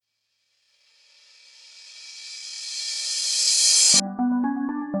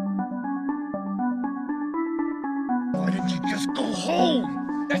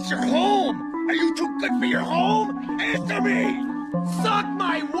home. That's your home. Are you too good for your home? Answer me. Suck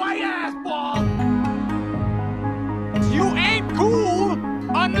my white ass ball. You ain't cool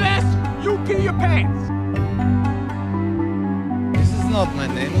unless you pee your pants. This is not my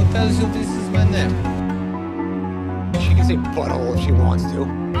name. Who tells you this is my name? She can say butthole if she wants to.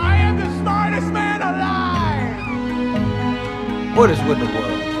 I am the smartest man alive! What is with the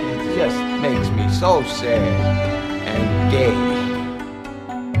world? It just makes me so sad and gay.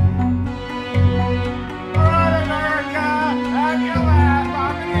 Alright, America! Have your laugh,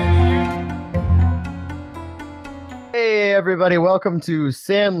 I'm an idiot. Hey everybody, welcome to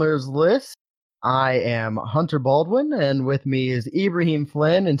Sandler's List. I am Hunter Baldwin, and with me is Ibrahim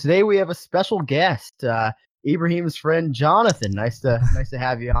Flynn, and today we have a special guest, Ibrahim's friend Jonathan. Nice to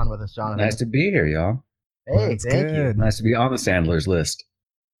have you on with us, Jonathan. Nice to be here, y'all. Hey, thank you. Nice to be on the Sandler's List.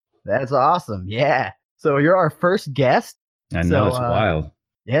 That's awesome. Yeah. So you're our first guest. I know, it's wild.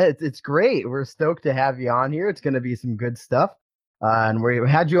 Yeah, it's great. We're stoked to have you on here. It's going to be some good stuff. And we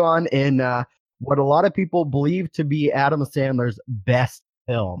had you on in what a lot of people believe to be Adam Sandler's best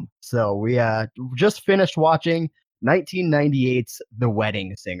film. So we just finished watching 1998's The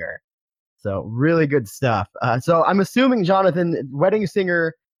Wedding Singer. So really good stuff. So I'm assuming, Jonathan, Wedding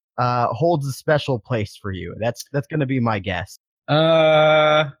Singer holds a special place for you. That's going to be my guess.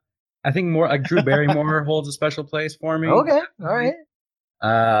 I think more like Drew Barrymore holds a special place for me. Okay, all right.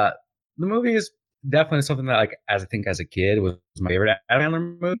 The movie is definitely something that, like, as a kid, was my favorite Adam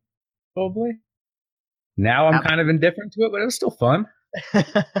Sandler movie. Probably. Now I'm kind of indifferent to it, but it was still fun.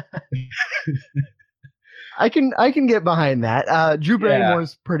 I can get behind that. Drew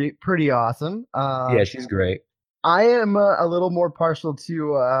Barrymore's pretty awesome. Yeah, she's great. I am a little more partial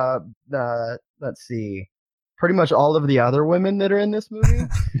to let's see, pretty much all of the other women that are in this movie.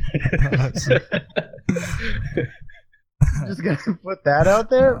 Just gonna put that out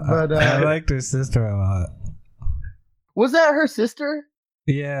there. But I liked her sister a lot. Was that her sister?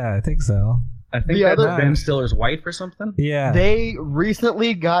 Yeah, I think so. I think that's Ben Stiller's wife or something. Yeah. They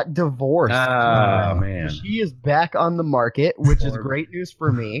recently got divorced. Oh, man. She is back on the market, which is great news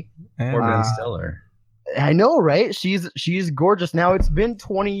for me. Or Ben Stiller. I know, right? She's gorgeous. Now, it's been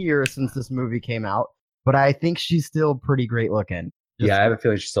 20 years since this movie came out, but I think she's still pretty great looking. Yeah, I have a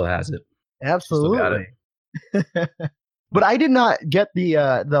feeling she still has it. Absolutely. But I did not get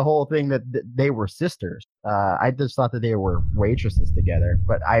the whole thing that they were sisters. I just thought that they were waitresses together.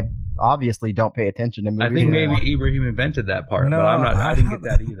 But I obviously don't pay attention to movies. I think maybe Ibrahim invented that part, but I didn't get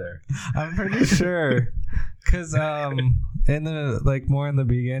that either. I'm pretty sure, because in the more in the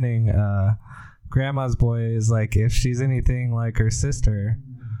beginning, Grandma's Boy is like, if she's anything like her sister,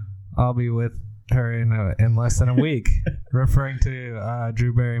 I'll be with her in less than a week, referring to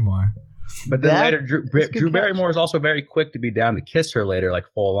Drew Barrymore. But then later, Drew Barrymore is also very quick to be down to kiss her later, like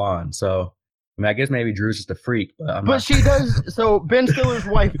full on. So, I mean, I guess maybe Drew's just a freak. But she does. So Ben Stiller's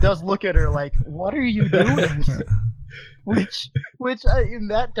wife does look at her like, "What are you doing?" which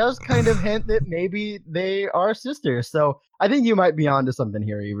that does kind of hint that maybe they are sisters. So I think you might be onto something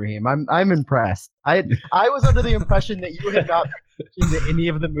here, Ibrahim. I'm impressed. I was under the impression that you had not been into any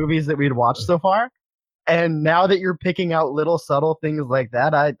of the movies that we'd watched so far. And now that you're picking out little subtle things like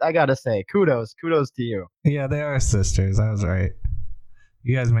that, I gotta say, kudos to you. Yeah, they are sisters. I was right.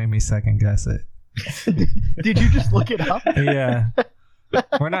 You guys made me second guess it. Did you just look it up? Yeah.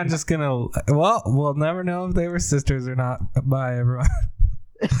 We're not just gonna. Well, we'll never know if they were sisters or not. Bye, everyone.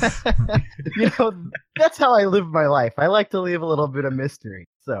 That's how I live my life. I like to leave a little bit of mystery.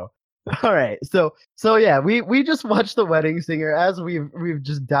 So. All right, so yeah, we just watched The Wedding Singer as we've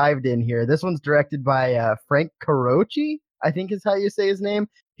just dived in here. This one's directed by Frank Carochi, I think is how you say his name.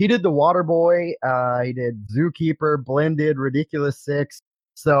 He did The Waterboy, he did Zookeeper, Blended, Ridiculous Six.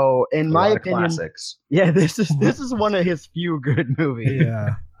 So in my opinion, classics. Yeah, this is one of his few good movies.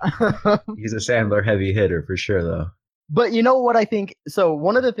 Yeah, he's a Sandler heavy hitter for sure, though. But you know what I think? So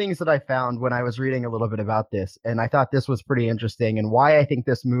one of the things that I found when I was reading a little bit about this, and I thought this was pretty interesting, and why I think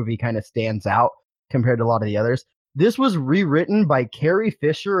this movie kind of stands out compared to a lot of the others, this was rewritten by Carrie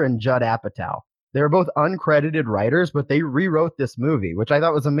Fisher and Judd Apatow. They were both uncredited writers, but they rewrote this movie, which I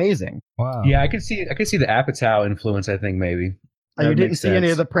thought was amazing. Wow. Yeah, I could see the Apatow influence, I think think you didn't see any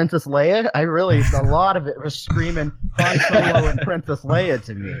of the Princess Leia? A lot of it was screaming Han Solo and Princess Leia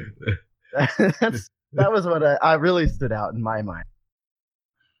to me. That was what I really stood out in my mind.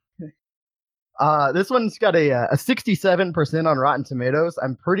 This one's got a 67% on Rotten Tomatoes.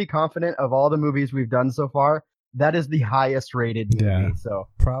 I'm pretty confident of all the movies we've done so far, that is the highest rated movie. Yeah, so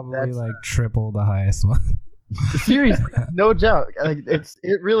probably like triple the highest one. Seriously, no joke. Like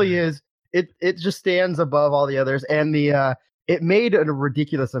it really is. It just stands above all the others, and the it made a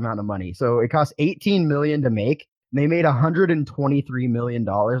ridiculous amount of money. So it cost $18 million to make. And they made $123 million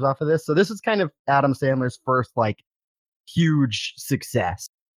off of this. So this is kind of Adam Sandler's first like huge success.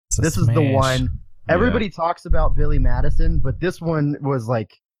 This is the one. Everybody talks about Billy Madison, but this one was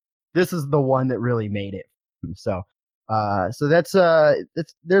like, this is the one that really made it. So, so that's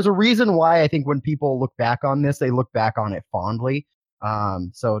there's a reason why I think when people look back on this, they look back on it fondly.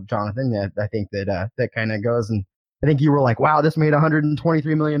 So Jonathan, I think that that kind of goes, and I think you were like, wow, this made $123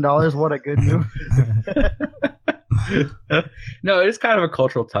 million. What a good movie. No, it's kind of a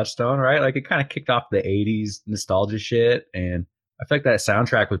cultural touchstone, right? Like it kind of kicked off the 80s nostalgia shit, and I feel like that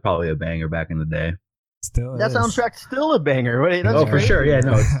soundtrack was probably a banger back in the day. Still that is. soundtrack's still a banger. That's for sure. Yeah,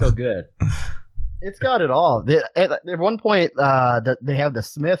 no, it's still good. It's got it all. At one point, they have the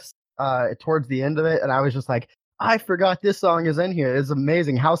Smiths towards the end of it, and I was just like, I forgot this song is in here. It's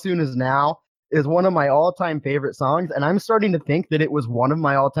amazing. How Soon Is Now is one of my all-time favorite songs, and I'm starting to think that it was one of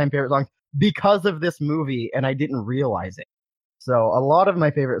my all-time favorite songs because of this movie, and I didn't realize it. So a lot of my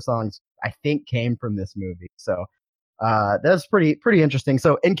favorite songs, I think, came from this movie. So that's pretty interesting.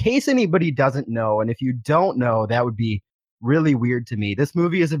 So in case anybody doesn't know, and if you don't know, that would be really weird to me. This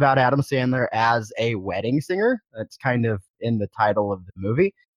movie is about Adam Sandler as a wedding singer. That's kind of in the title of the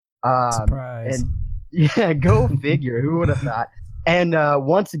movie. Surprise. And yeah, go figure. Who would have thought? And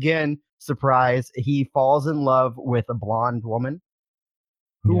once again, surprise, he falls in love with a blonde woman.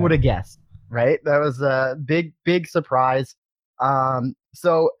 Who would have guessed, right? That was a big surprise.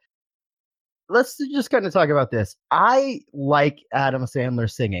 So let's just kind of talk about this. I like Adam Sandler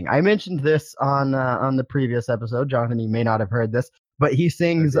singing. I mentioned this on the previous episode. Jonathan, you may not have heard this, but he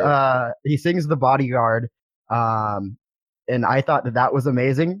sings The Bodyguard. And I thought that was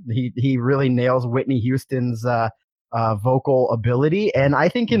amazing. He really nails Whitney Houston's vocal ability, and I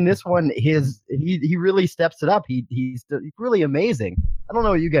think in this one, he really steps it up. He's really amazing. I don't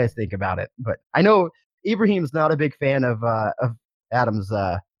know what you guys think about it, but I know Ibrahim's not a big fan of Adam's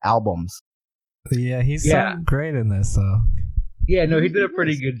albums. Yeah, he's sung great in this, though. Yeah, no, he did a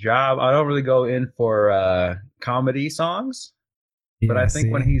pretty good job. I don't really go in for comedy songs, but I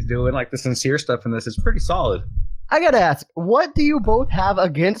think when he's doing like the sincere stuff in this, it's pretty solid. I gotta ask, what do you both have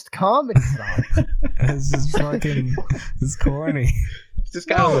against comedy songs? It's just fucking, it's corny. It's just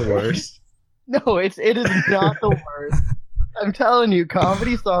kind of the worst. No, it is not the worst. I'm telling you,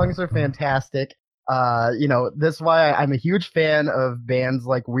 comedy songs are fantastic. That's why I'm a huge fan of bands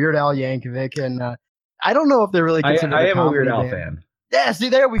like Weird Al Yankovic, and I don't know if they're really considered I am a Weird Al band. fan. Yeah, see,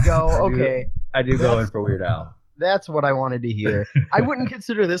 there we go. Okay. I do go in for Weird Al. That's what I wanted to hear. I wouldn't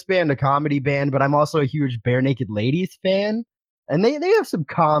consider this band a comedy band, but I'm also a huge Bare Naked Ladies fan, and they have some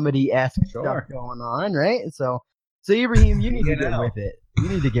comedy-esque stuff going on, right? So Ibrahim, you need to get with it. You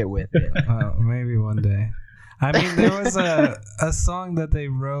need to get with it. Maybe one day. I mean, there was a song that they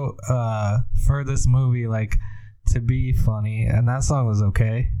wrote for this movie, like, to be funny, and that song was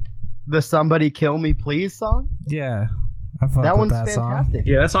okay. The Somebody Kill Me Please song? Yeah. I fuck that with one's that fantastic. Song.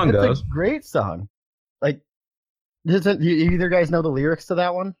 Yeah, that song goes. It's a great song. Like, doesn't you either guys know the lyrics to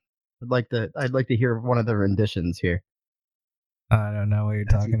that one? I'd like to hear one of the renditions here. I don't know what you're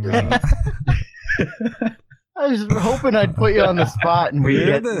talking about. I was hoping I'd put you on the spot and we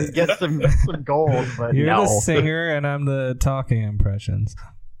get some gold, but you're no. the singer and I'm the talking impressions.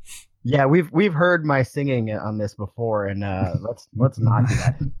 Yeah, we've heard my singing on this before, and let's not do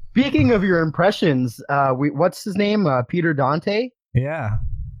that. Speaking of your impressions, what's his name? Peter Dante. Yeah.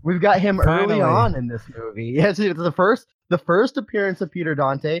 We've got him Finally. early on in this movie. Yes, it's the first appearance of Peter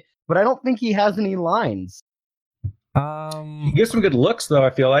Dante, but I don't think he has any lines. He gives some good looks, though. I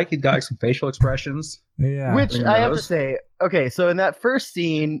feel like he's got like, some facial expressions. Yeah, which I have to say, okay, so in that first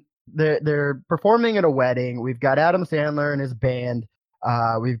scene, they're performing at a wedding. We've got Adam Sandler and his band.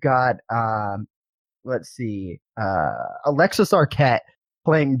 We've got Alexis Arquette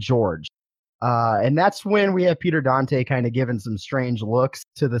playing George. And that's when we have Peter Dante kind of giving some strange looks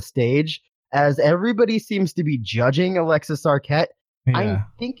to the stage, as everybody seems to be judging Alexis Arquette. Yeah. I'm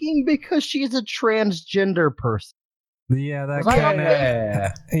thinking because she's a transgender person. Yeah, that kind of.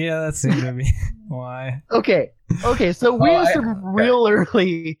 Yeah, that seemed to be why. Okay, so we have some real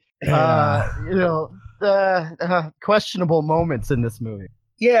early, questionable moments in this movie.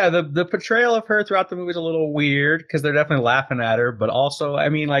 Yeah, the portrayal of her throughout the movie is a little weird because they're definitely laughing at her, but also, I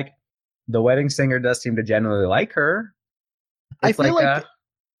mean, like, the wedding singer does seem to genuinely like her. I feel like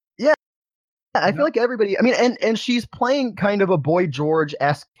everybody, I mean, and she's playing kind of a Boy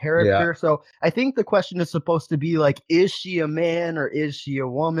George-esque character. Yeah. So I think the question is supposed to be like, is she a man or is she a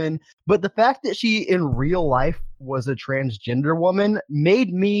woman? But the fact that she in real life was a transgender woman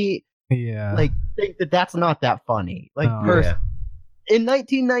made me Yeah. like think that that's not that funny. Like Oh, yeah. in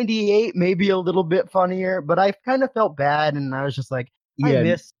 1998, maybe a little bit funnier, but I kind of felt bad, and I was just like,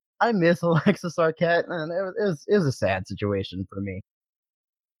 Yeah. I miss Alexis Arquette, and it was a sad situation for me.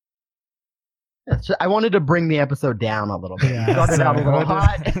 I wanted to bring the episode down a little bit. Yeah, Started out a little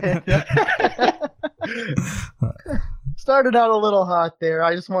hot. Started out a little hot there.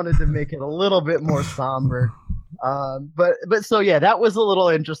 I just wanted to make it a little bit more somber. But so yeah, that was a little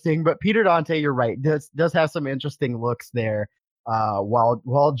interesting. But Peter Dante, you're right, does have some interesting looks there.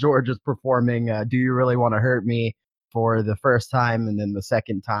 While George is performing "Do You Really Want to Hurt Me" for the first time, and then the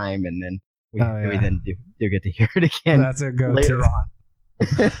second time, and then we then do get to hear it again. That's a go-to. Later on.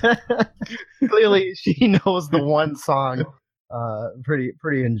 Clearly, she knows the one song. Pretty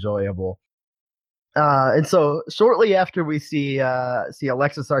enjoyable. And so shortly after we see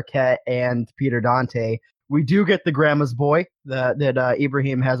Alexis Arquette and Peter Dante, we do get the Grandma's Boy that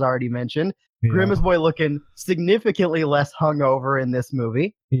Ibrahim has already mentioned. Yeah. Grandma's Boy looking significantly less hungover in this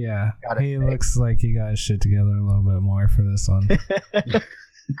movie. Yeah, Gotta he say. looks like he got his shit together a little bit more for this one.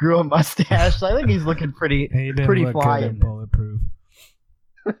 Grew a mustache. I think he's looking He didn't pretty look fly good in at this. Bulletproof.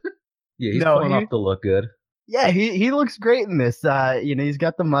 Yeah, he's No, pulling off the look good. Yeah, he looks great in this. He's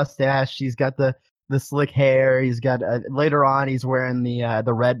got the mustache. He's got the slick hair. He's got later on he's wearing the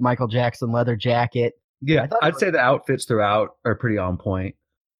red Michael Jackson leather jacket. Yeah, I thought it I'd was- say the outfits throughout are pretty on point.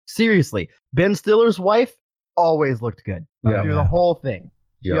 Seriously, Ben Stiller's wife always looked good Yeah. through the whole thing.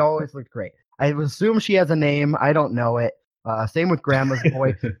 She Yeah. always looked great. I assume she has a name. I don't know it. Same with Grandma's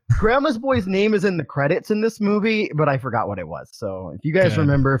Boy. Grandma's Boy's name is in the credits in this movie, but I forgot what it was. So if you guys Good.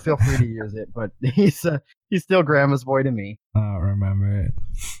 remember, feel free to use it. But he's still Grandma's Boy to me. I don't remember it.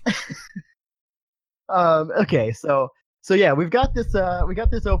 Okay, so yeah, we got this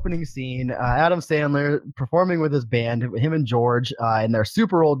opening scene. Adam Sandler performing with his band, him and George, and their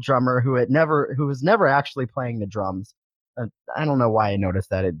super old drummer who was never actually playing the drums. I don't know why I noticed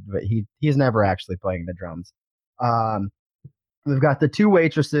that, but he's never actually playing the drums. We've got the two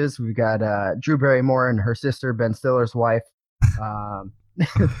waitresses. We've got Drew Barrymore and her sister, Ben Stiller's wife.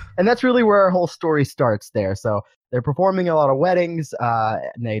 And that's really where our whole story starts there. So they're performing a lot of weddings.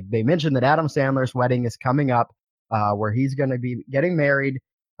 And they mentioned that Adam Sandler's wedding is coming up, where he's going to be getting married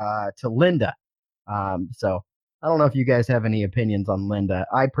to Linda. So I don't know if you guys have any opinions on Linda.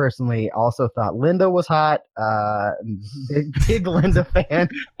 I personally also thought Linda was hot. Big Linda fan.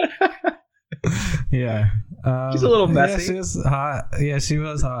 Yeah. She's a little messy. Yeah, she was hot. Yeah, she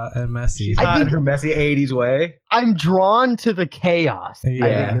was hot and messy. She's I not in think- her messy 80s way. I'm drawn to the chaos. I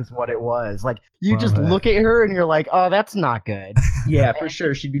Yeah. think is what it was. Like you Love just it. look at her and you're like, oh, that's not good. Yeah, for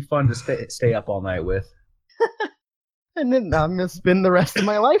sure. She'd be fun to stay up all night with. And then I'm gonna spend the rest of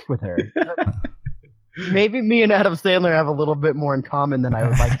my life with her. Maybe me and Adam Sandler have a little bit more in common than I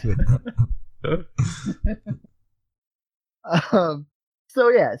would like to admit.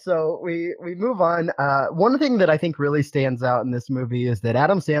 So we move on. One thing that I think really stands out in this movie is that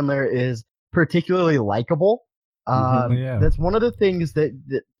Adam Sandler is particularly likable. Yeah. That's one of the things that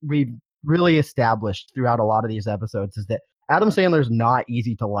we've really established throughout a lot of these episodes is that Adam Sandler's not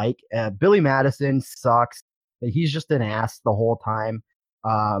easy to like. Billy Madison sucks. He's just an ass the whole time.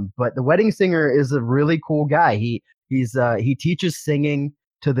 But The Wedding Singer is a really cool guy. He teaches singing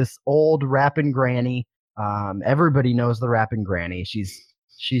to this old rapping granny. Everybody knows the rapping granny. She's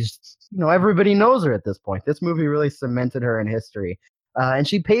everybody knows her at this point. This movie really cemented her in history. And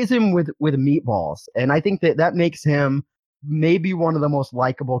she pays him with meatballs. And I think that makes him maybe one of the most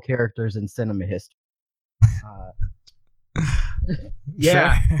likable characters in cinema history.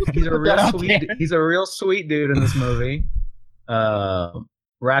 Yeah, he's a Put that real out sweet. there. He's a real sweet dude in this movie.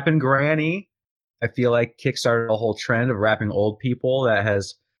 Rapping granny, I feel like kickstarted a whole trend of rapping old people that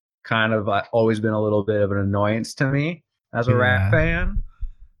has kind of always been a little bit of an annoyance to me as a rap fan.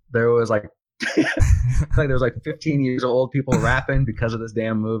 There was like, there was like 15 years of old people rapping because of this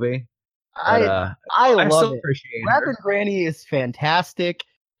damn movie. But, I I love still it. appreciate Rapping her. Granny is fantastic.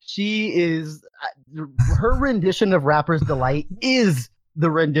 She is her rendition of Rapper's Delight is the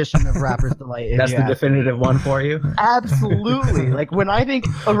rendition of Rapper's Delight. if That's you the ask me. definitive one for you. Absolutely. Like when I think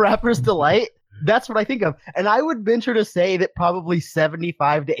of Rapper's Delight, that's what I think of. And I would venture to say that probably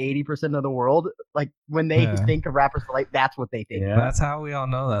 75 to 80% of the world, like when they Yeah. think of Rapper's Delight, that's what they think. Yeah. That's how we all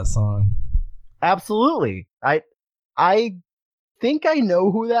know that song. Absolutely. I think I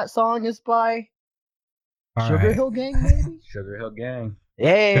know who that song is by. All Sugar right. Hill Gang, maybe? Sugar Hill Gang.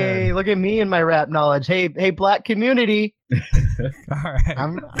 Hey, look at me and my rap knowledge. Hey, black community. All right.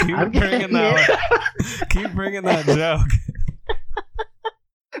 I'm Keep getting bringing that. Keep bringing that joke.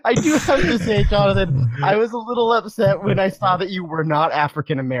 I do have to say, Jonathan, I was a little upset when I saw that you were not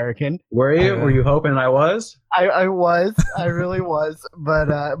African American. Were you? Were you hoping I was? I was. I really was.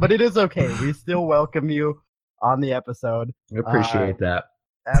 But it is okay. We still welcome you on the episode. I appreciate that.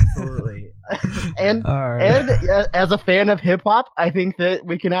 Absolutely. and as a fan of hip hop, I think that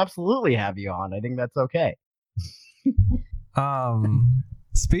we can absolutely have you on. I think that's okay.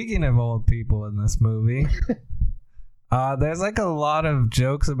 Speaking of old people in this movie, there's like a lot of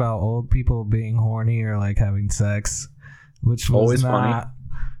jokes about old people being horny or like having sex, which was always not funny.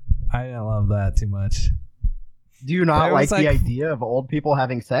 I didn't love that too much. Do you not like the idea of old people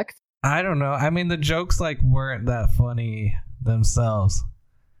having sex? I don't know. I mean, the jokes like weren't that funny themselves.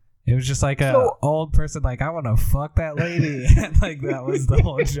 It was just like a old person like, I want to fuck that lady. And like that was the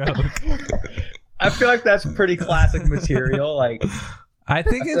whole joke. I feel like that's pretty classic material. Like, I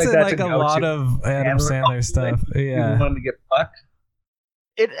think it's in like a lot of Adam Sandler stuff. Yeah, wanted to get fucked.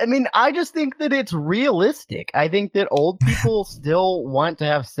 I just think that it's realistic. I think that old people still want to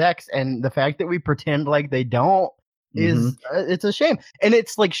have sex, and the fact that we pretend like they don't is it's a shame. And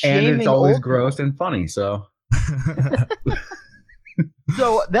it's like shaming. And it's always gross and funny. So.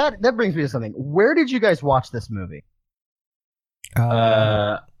 So that brings me to something. Where did you guys watch this movie?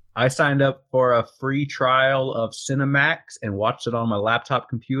 I signed up for a free trial of Cinemax and watched it on my laptop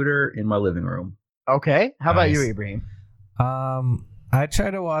computer in my living room. Okay. How about you, Ibrahim? I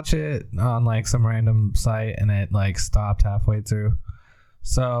tried to watch it on like some random site and it like stopped halfway through.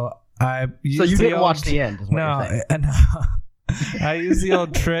 So you didn't watch the end, is what you're saying. I used the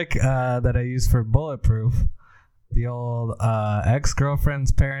old trick that I used for Bulletproof. The old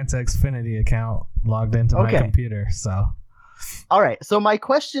ex-girlfriend's parents' Xfinity account logged into my computer. So, all right. So my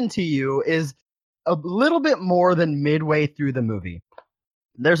question to you is a little bit more than midway through the movie.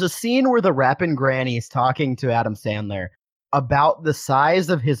 There's a scene where the rapping granny is talking to Adam Sandler about the size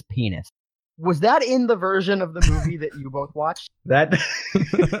of his penis. Was that in the version of the movie that you both watched? That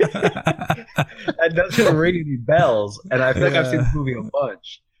doesn't ring any bells, and I feel like I've seen the movie a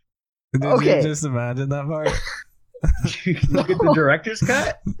bunch. Did you just imagine that part? You get the director's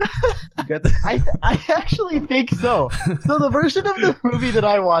cut? I actually think so. So the version of the movie that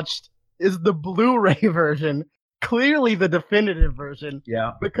I watched is the Blu-ray version, clearly the definitive version.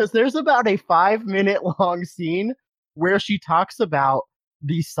 Yeah. Because there's about a 5-minute long scene where she talks about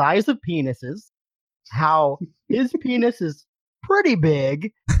the size of penises, how his penis is pretty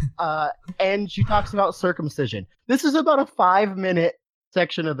big, and she talks about circumcision. This is about a 5-minute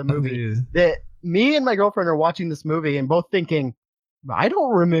section of the movie that me and my girlfriend are watching this movie and both thinking, I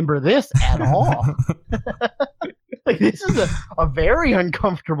don't remember this at all. Like, this is a very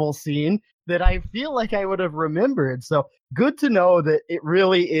uncomfortable scene that I feel like I would have remembered. So good to know that it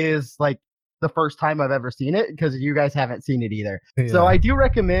really is like the first time I've ever seen it, because you guys haven't seen it either. Yeah. So I do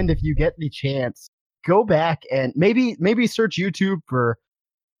recommend, if you get the chance, go back and maybe search YouTube for,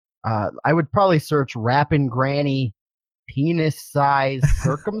 I would probably search Rappin' Granny penis size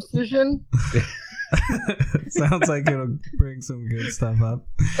circumcision. Sounds like it'll bring some good stuff up.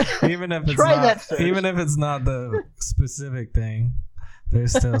 Even if it's not the specific thing,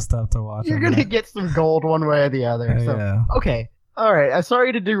 there's still stuff to watch. You're gonna get some gold one way or the other. So yeah. Okay. All right. I'm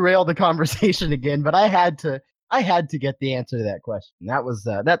sorry to derail the conversation again, but I had to get the answer to that question. That was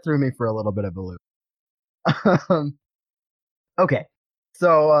that threw me for a little bit of a loop. Okay.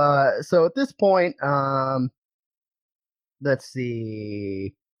 So at this point, let's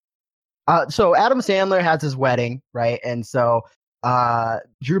see. So Adam Sandler has his wedding, right? And so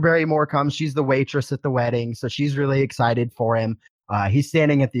Drew Barrymore comes. She's the waitress at the wedding, so she's really excited for him. He's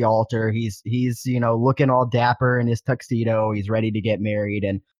standing at the altar. He's looking all dapper in his tuxedo. He's ready to get married,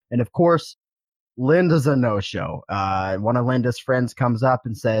 and of course, Linda's a no-show. One of Linda's friends comes up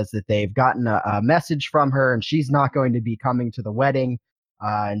and says that they've gotten a message from her, and she's not going to be coming to the wedding.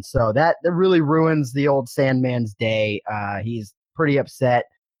 And so that really ruins the old Sandman's day. He's pretty upset,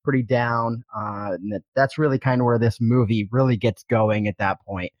 pretty down. And that's really kind of where this movie really gets going at that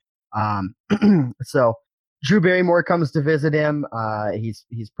point. So Drew Barrymore comes to visit him. He's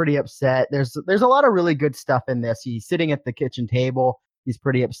pretty upset. There's a lot of really good stuff in this. He's sitting at the kitchen table. He's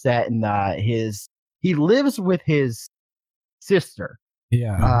pretty upset, and he lives with his sister.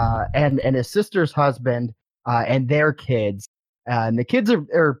 Yeah. And his sister's husband and their kids. And the kids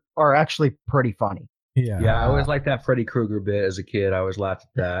are actually pretty funny. Yeah, I always liked that Freddy Krueger bit as a kid. I always laughed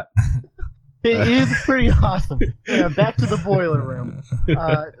at that. It is pretty awesome. Yeah, back to the boiler room.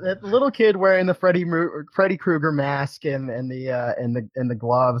 That little kid wearing the Freddy Krueger mask and the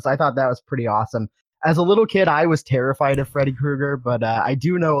gloves. I thought that was pretty awesome. As a little kid, I was terrified of Freddy Krueger, but I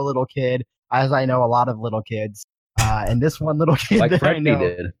do know a little kid, as I know a lot of little kids, And this one little kid Like that I Freddy know,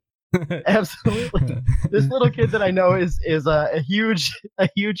 did. absolutely, this little kid that I know is a huge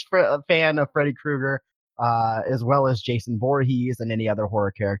fan of Freddy Krueger, as well as Jason Voorhees and any other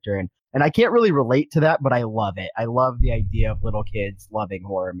horror character. And I can't really relate to that, but I love it. I love the idea of little kids loving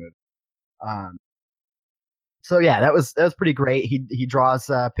horror movies. So yeah, that was pretty great. He draws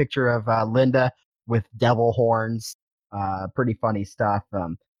a picture of Linda with devil horns. Pretty funny stuff.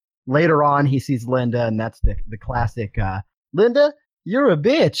 Later on, he sees Linda, and that's the classic Linda, you're a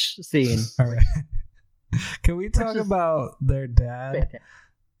bitch scene. All right. Can we talk is about their dad? Fantastic.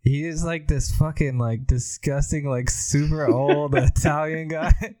 He is like this fucking like disgusting like super old Italian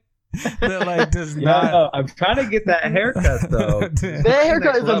guy that like does not. No, I'm trying to get that haircut though. That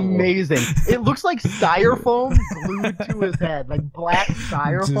haircut is Next level. amazing. It looks like styrofoam glued to his head, like black Just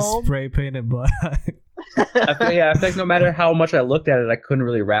styrofoam. spray painted black. I feel like no matter how much I looked at it, I couldn't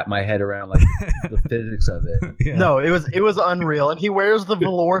really wrap my head around like the physics of it. Yeah. No, it was unreal. And he wears the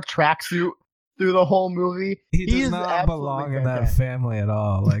velour tracksuit through the whole movie. He does is not absolutely belong in that fantastic. family at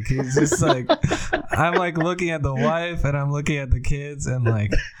all. Like he's just like I'm like looking at the wife and I'm looking at the kids and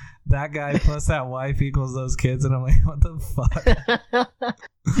like that guy plus that wife equals those kids and I'm like, what the fuck?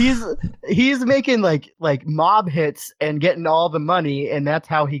 he's making like mob hits and getting all the money, and that's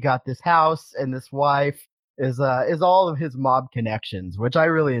how he got this house and this wife is all of his mob connections, which I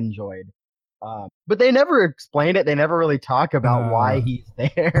really enjoyed. But they never explain it. They never really talk about No. why he's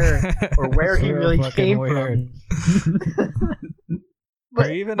there or where he It's real really fucking came weird. from. Or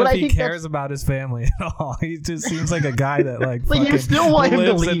even but if I he think cares about his family at all, he just seems like a guy that like Like, you fucking still want him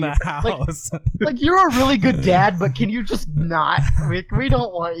to lives in leave. the house. like, you're a really good dad, but can you just not? We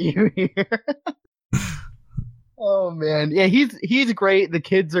don't want you here. Oh man, yeah, he's great. The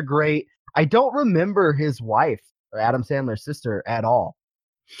kids are great. I don't remember his wife, or Adam Sandler's sister, at all.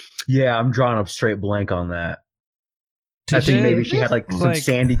 Yeah, I'm drawing a straight blank on that. I Did think they- maybe she had like some like-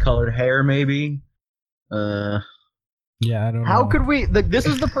 sandy colored hair, maybe. Yeah, I don't know. How could we? This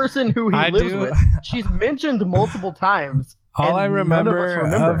is the person who he I lives do. with. She's mentioned multiple times. All I and none of us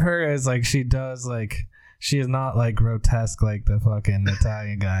remember of her is like she does like she is not like grotesque like the fucking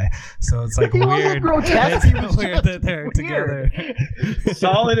Italian guy. So it's like He wasn't weird. grotesque, It's he was weird just that they're weird. together.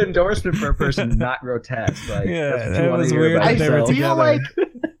 Solid endorsement for a person not grotesque. Like, Yeah, that's what it you wanna was hear weird about that they were yourself. together.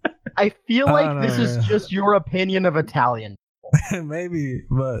 I feel I like don't this know, is man. just your opinion of Italian. Maybe,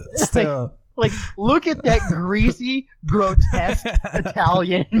 but still. Like, look at that greasy, grotesque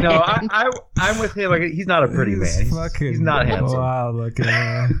Italian man. No, I'm with him. Like, he's not a pretty man. He's not handsome. Wow, looking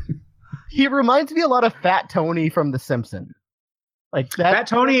man. He reminds me a lot of Fat Tony from The Simpsons. Like that. Fat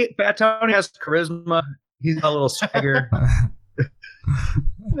Tony has charisma. He's got a little swagger.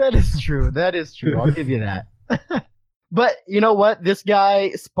 That is true. That is true. I'll give you that. But you know what? This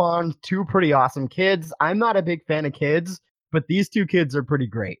guy spawned two pretty awesome kids. I'm not a big fan of kids, but these two kids are pretty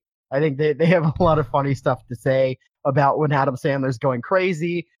great. I think they have a lot of funny stuff to say about when Adam Sandler's going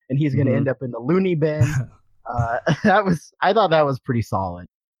crazy and he's going to Mhm. end up in the loony bin. I thought that was pretty solid.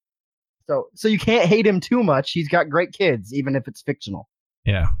 So you can't hate him too much. He's got great kids, even if it's fictional.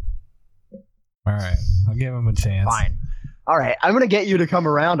 Yeah. All right, I'll give him a chance. Fine. All right, I'm gonna get you to come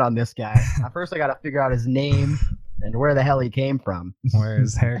around on this guy. First, I gotta figure out his name and where the hell he came from. Where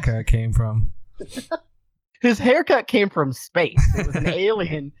his haircut came from. His haircut came from space. It was an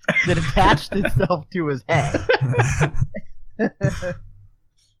alien that attached itself to his head.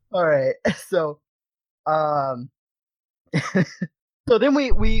 All right, so, so then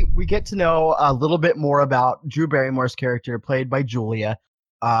we get to know a little bit more about Drew Barrymore's character, played by Julia.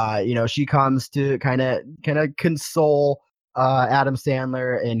 She comes to kind of console Adam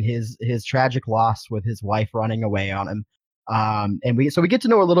Sandler in his tragic loss with his wife running away on him. And we get to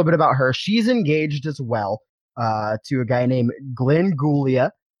know a little bit about her. She's engaged as well to a guy named Glenn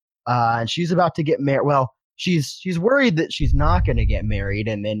Guglia, and she's about to get married. Well, she's worried that she's not going to get married,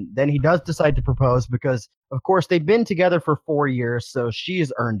 and then he does decide to propose because, of course, they've been together for 4 years, so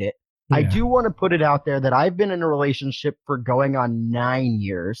she's earned it. I Yeah. do want to put it out there that I've been in a relationship for going on 9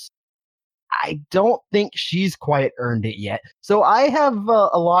 years. I don't think she's quite earned it yet. So I have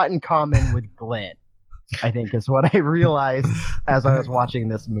a lot in common with Glenn, I think is what I realized as I was watching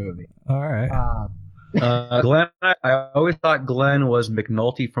this movie. All right. Glenn, I always thought Glenn was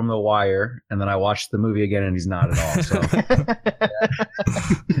McNulty from The Wire, and then I watched the movie again, and he's not at all. So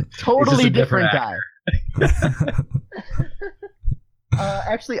Totally He's just a different different guy.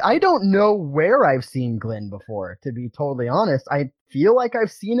 Actually, I don't know where I've seen Glenn before, to be totally honest. I feel like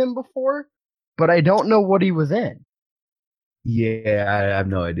I've seen him before, but I don't know what he was in. yeah, I have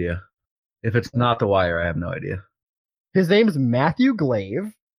no idea. If it's not The Wire, I have no idea. His name's Matthew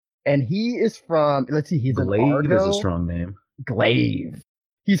Glave. and he is from. Let's see, he's Glaive an Argo. is a strong name. Glaive.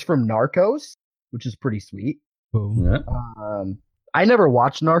 He's from Narcos, which is pretty sweet. Boom. Yeah. I never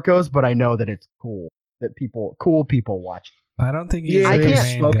watched Narcos, but I know that it's cool. That cool people watch. I don't think he's Yeah, I the they can't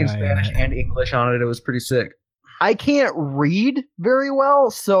main spoke in guy Spanish it. and English on it. It was pretty sick. I can't read very well,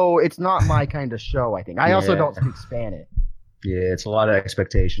 so it's not my kind of show, I think. I also Yeah. don't speak Spanish. Yeah, it's a lot of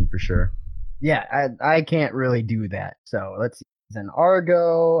expectation for sure. Yeah, I can't really do that. So let's see. He's in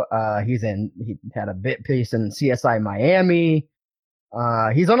Argo. He had a bit piece in CSI Miami.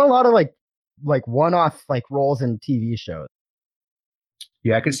 He's on a lot of like one-off like roles in TV shows.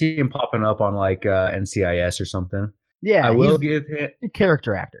 Yeah, I could see him popping up on like NCIS or something. Yeah, I will he's give him. a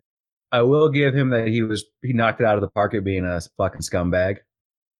character actor. I will give him that he knocked it out of the park at being a fucking scumbag.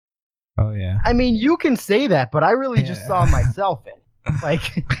 Oh yeah. I mean, you can say that, but I really just Yeah. saw myself in like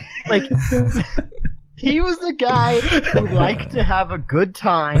he was the guy who liked to have a good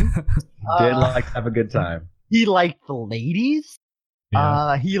time. Did like to have a good time. He liked the ladies.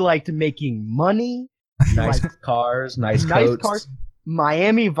 Yeah. He liked making money. Nice Like, cars, nice nice coats. cars.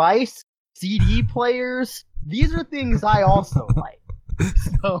 Miami Vice, CD players. These are things I also like.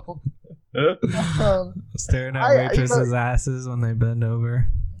 So, Staring at I- waitresses' asses when they bend over.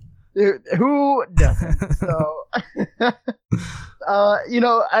 who doesn't? So,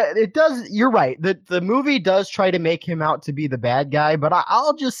 it does. You're right. The movie does try to make him out to be the bad guy, but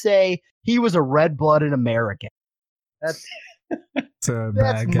I'll just say he was a red-blooded American. That's So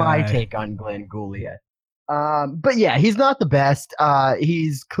that's bad my guy. take on Glenn Goulia. But yeah, he's not the best.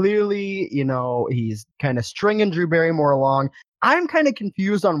 He's clearly, he's kind of stringing Drew Barrymore along. I'm kind of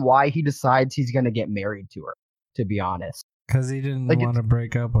confused on why he decides he's going to get married to her, to be honest. Because he didn't Like, want to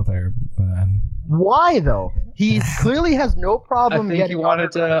break up with her. But Why, though? He clearly has no I problem think he getting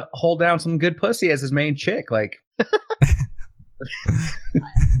wanted to hold down some good pussy as his main chick. Like,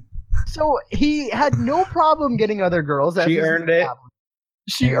 So he had no problem getting other girls. She earned it.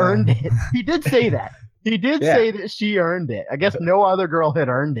 She Yeah. earned it. He did say that. He did Yeah. say that she earned it. I guess no other girl had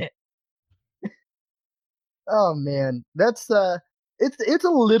earned it. Oh man, that's it's a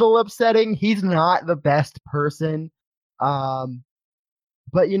little upsetting. He's not the best person.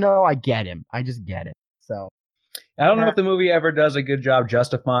 But I get him. I just get it. So I don't know if the movie ever does a good job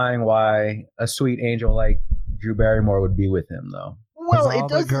justifying why a sweet angel like Drew Barrymore would be with him, though. well, all it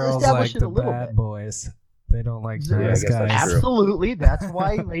does the girls establish like it the a little bad bit. boys. They don't like Yeah, I nice guess that's guys. true. Absolutely, that's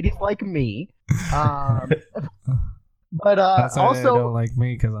why ladies like me. But That's why they don't also, like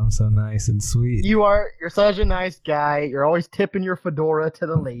me because I'm so nice and sweet. you're such a nice guy. You're always tipping your fedora to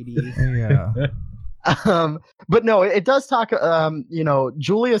the ladies. Yeah. But no, it does talk.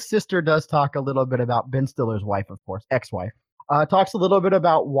 Julia's sister does talk a little bit about Ben Stiller's wife, of course, ex-wife. Talks a little bit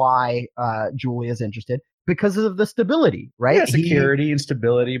about why Julia's interested because of the stability, right? Yeah, security and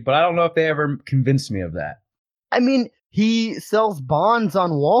stability, but I don't know if they ever convinced me of that. I mean, he sells bonds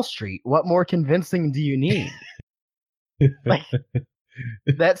on Wall Street. What more convincing do you need? Like,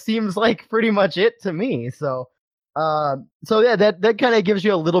 that seems like pretty much it to me. So yeah, that kind of gives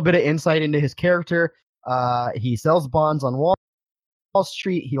you a little bit of insight into his character. He sells bonds on Wall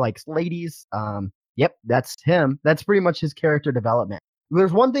Street. He likes ladies. Yep, that's him. That's pretty much his character development.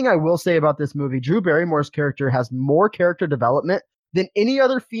 There's one thing I will say about this movie. Drew Barrymore's character has more character development than any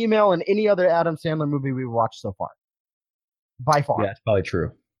other female in any other Adam Sandler movie we've watched so far. By far. Yeah, it's probably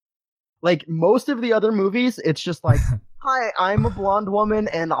true. Like most of the other movies, it's just like, hi, I'm a blonde woman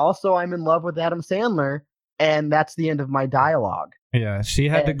and also I'm in love with Adam Sandler. And that's the end of my dialogue. Yeah, she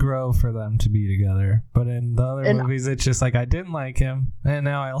had to And- grow for them to be together. But in the other And- movies, it's just like, I didn't like him, and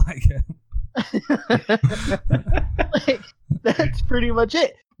now I like him. Like, that's pretty much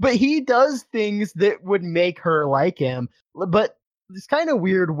it. But he does things that would make her like him. But it's kind of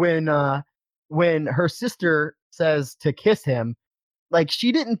weird when her sister says to kiss him. Like,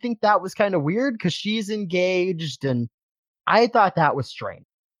 she didn't think that was kind of weird because she's engaged, and I thought that was strange.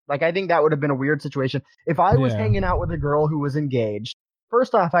 Like, I think that would have been a weird situation. If I was Yeah. hanging out with a girl who was engaged,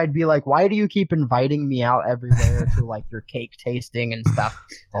 first off, I'd be like, why do you keep inviting me out everywhere to like your cake tasting and stuff?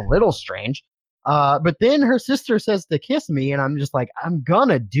 A little strange. But then her sister says to kiss me, and I'm just like, I'm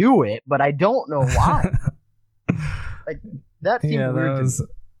gonna do it, but I don't know why. That seemed Yeah, weird that to was. me.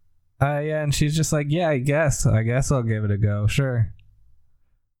 Yeah, and she's just like, yeah, I guess I'll give it a go. Sure.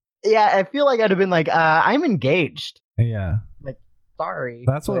 Yeah, I feel like I'd have been like, I'm engaged. Yeah, Sorry.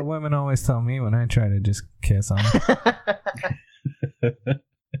 that's what women always tell me when I try to just kiss them.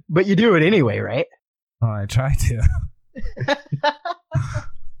 But you do it anyway, right? Oh, I try to.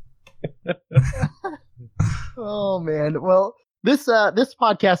 Oh man. Well, this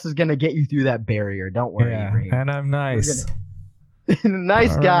podcast is gonna get you through that barrier. Don't worry. Yeah, Ray. and I'm nice.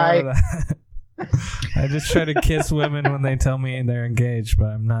 Nice I guy. remember that. I just try to kiss women when they tell me they're engaged, but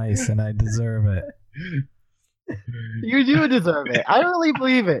I'm nice and I deserve it. You do deserve it. I really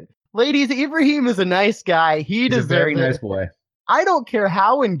believe it. Ladies, Ibrahim is a nice guy. He He's a deserves very it. nice boy. I don't care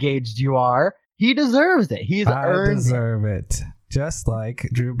how engaged you are. He deserves it. I earned it. deserve it. Just like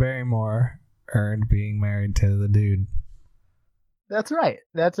Drew Barrymore earned being married to the dude. That's right.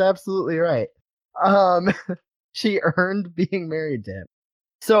 That's absolutely right. She earned being married to him.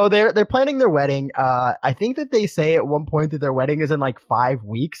 So they're planning their wedding. I think that they say at one point that their wedding is in like 5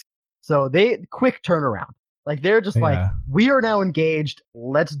 weeks. So quick turnaround. Like they're just like, we are now engaged.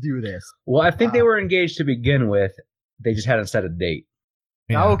 Let's do this. Well, I think they were engaged to begin with. They just hadn't set a date.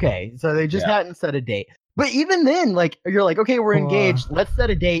 Yeah. Okay, so they just hadn't set a date. But even then, like you're like, okay, we're engaged. Let's set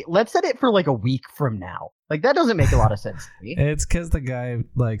a date. Let's set it for like a week from now. Like that doesn't make a lot of sense to me. It's because the guy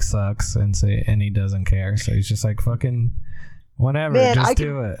like sucks and he doesn't care. So he's just like fucking whatever. Man, just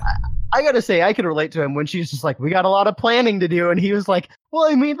do it. I gotta say, I could relate to him when she's just like, we got a lot of planning to do, and he was like, well,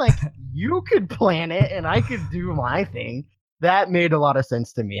 I mean, like you could plan it and I could do my thing. That made a lot of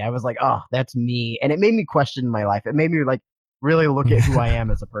sense to me. I was like, oh, that's me, and it made me question my life. It made me like really look at who I am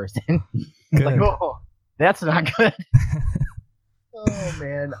as a person. It's like, oh, that's not good. Oh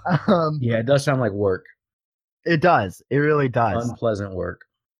man. Yeah, it does sound like work. It does. It really does. Unpleasant work.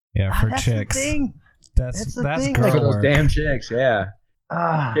 Yeah, for that's chicks. The thing. That's the thing. girl Like, For those work. damn chicks, yeah.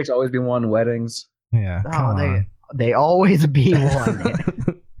 Ah, Chicks always be wanting weddings. Yeah, come on. they always be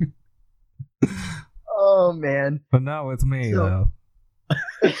one. Oh man. But not with me So-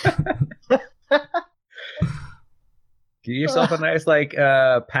 though. Get yourself a nice like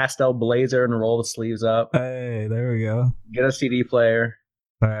pastel blazer and roll the sleeves up. Hey, there we go. Get a CD player.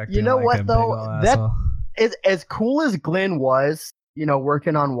 You know what, a though? big ol' That- asshole. As cool as Glenn was,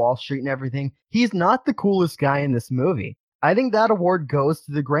 working on Wall Street and everything, he's not the coolest guy in this movie. I think that award goes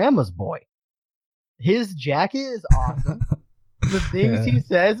to the grandma's boy. His jacket is awesome. The things he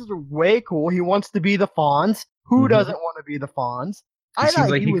says are way cool. He wants to be the Fonz. Who Mhm. doesn't want to be the Fonz? He I seems thought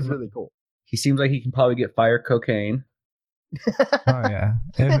like he he was could- really cool. He seems like he can probably get fire cocaine. Oh yeah.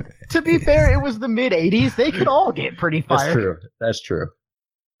 To be fair, it was the mid '80s. They could all get pretty That's fired. true. That's true.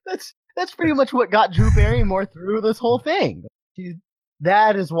 That's pretty much what got Drew Barrymore through this whole thing.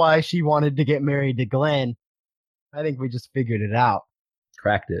 That is why she wanted to get married to Glenn. I think we just figured it out.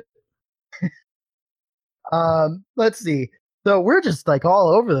 Cracked it. Let's see. So we're just like all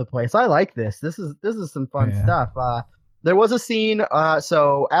over the place. I like this. This is some fun Yeah. stuff. There was a scene.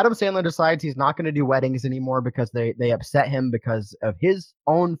 So Adam Sandler decides he's not going to do weddings anymore because they upset him because of his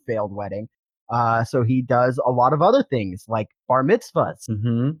own failed wedding. So he does a lot of other things like bar mitzvahs.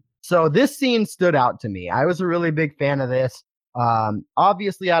 Mm-hmm. So this scene stood out to me. I was a really big fan of this.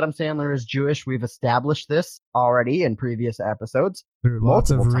 Obviously, Adam Sandler is Jewish. We've established this already in previous episodes. Through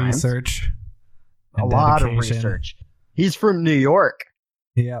lots of multiple times. research. A and lot of dedication. research. He's from New York.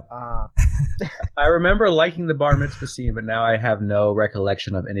 Yep. I remember liking the bar mitzvah scene, but now I have no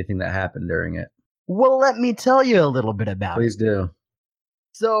recollection of anything that happened during it. Well, let me tell you a little bit about it. Please do.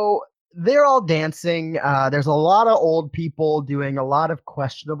 So they're all dancing. There's a lot of old people doing a lot of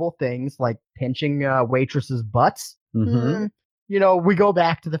questionable things, like pinching waitresses' butts. Mm-hmm. We go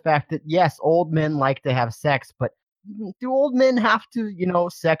back to the fact that, yes, old men like to have sex, but do old men have to,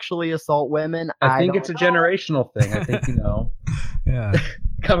 sexually assault women? I think don't it's a know. generational thing. I think, Yeah.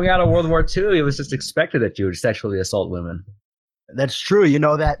 coming out of World War II, it was just expected that you would sexually assault women. That's true.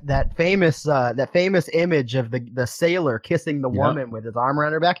 That famous image of the sailor kissing the Yep. woman with his arm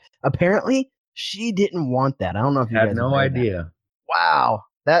around her back. Apparently, she didn't want that. I don't know if you Had guys no have read that. idea. Wow,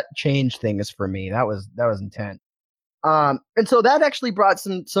 that changed things for me. That was intense. And so that actually brought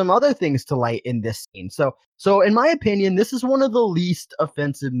some other things to light in this scene. So in my opinion, this is one of the least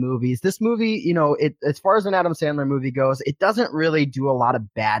offensive movies. This movie, as far as an Adam Sandler movie goes, it doesn't really do a lot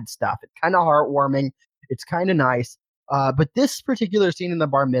of bad stuff. It's kind of heartwarming. It's kind of nice. But this particular scene in the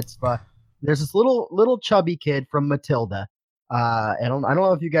bar mitzvah, there's this little chubby kid from Matilda. I don't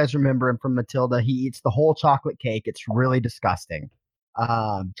know if you guys remember him from Matilda. He eats the whole chocolate cake. It's really disgusting.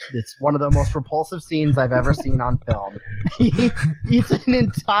 It's one of the most repulsive scenes I've ever seen on film. He eats an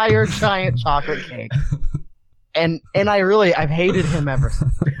entire giant chocolate cake, and I've hated him ever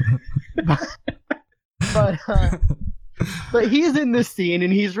since. But he's in this scene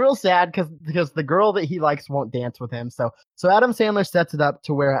and he's real sad because the girl that he likes won't dance with him. So Adam Sandler sets it up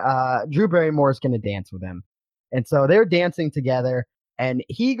to where Drew Barrymore is going to dance with him, and so they're dancing together, and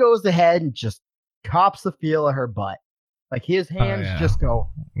he goes ahead and just cops the feel of her butt. Like his hands just go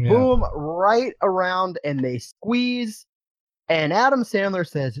boom right around and they squeeze. And Adam Sandler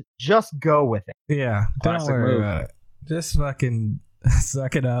says, just go with it. Yeah. Don't Classic worry move. about it. Just fucking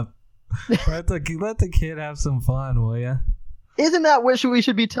suck it up. Let the kid have some fun, will ya? Isn't that what we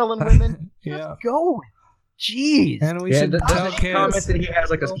should be telling women? Yeah. Just go. Jeez. And we should tell comment kids. that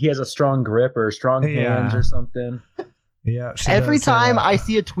he has a strong grip or strong hands or something. Yeah. Every time I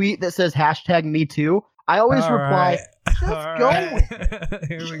see a tweet that says #MeToo, I always reply, just go with it.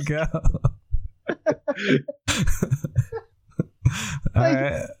 Here we go. Like,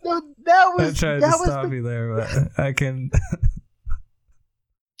 Alright. no, that I was tried that to was stop you there, but I can.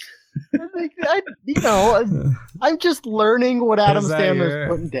 I'm just learning what Adam Is that Sandler's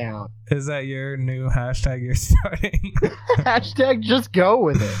putting down. Is that your new hashtag you're starting? Just go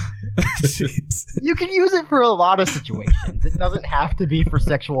with it. Jeez. You can use it for a lot of situations. It doesn't have to be for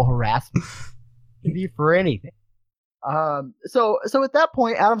sexual harassment. It can be for anything. So at that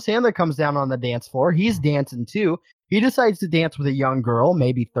point, Adam Sandler comes down on the dance floor. He's dancing too. He decides to dance with a young girl,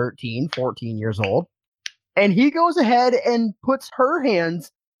 maybe 13, 14 years old. And he goes ahead and puts her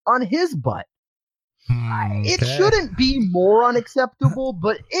hands on his butt. It shouldn't be more unacceptable,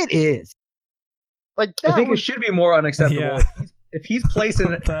 but it is. Like I think it should be more unacceptable if he's placing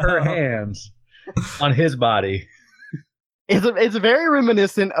her hands on his body. It's very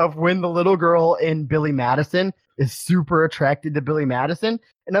reminiscent of when the little girl in Billy Madison is super attracted to Billy Madison,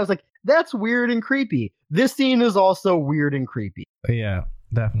 and I was like, that's weird and creepy. This scene is also weird and creepy. Yeah,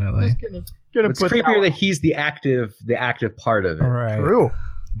 definitely. It's creepier that he's the active part of it. Right. True.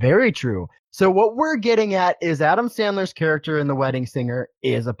 Very true. So what we're getting at is Adam Sandler's character in The Wedding Singer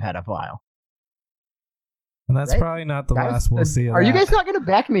is a pedophile. And that's probably not the last we'll see of Are you that. guys not going to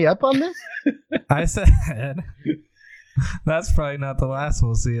back me up on this? I said that's probably not the last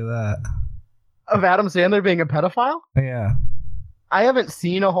we'll see of that. Of Adam Sandler being a pedophile? Yeah. I haven't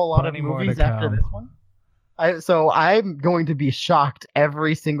seen a whole lot Plenty of more movies to after come. this one. So I'm going to be shocked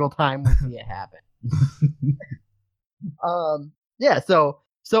every single time we see it happen. Yeah, so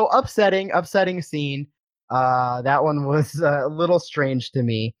upsetting scene. That one was a little strange to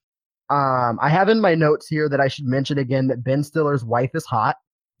me. I have in my notes here that I should mention again that Ben Stiller's wife is hot.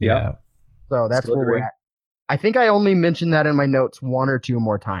 Yeah. So that's where we're at. I think I only mentioned that in my notes one or two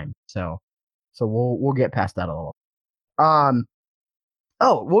more times. So we'll get past that a little.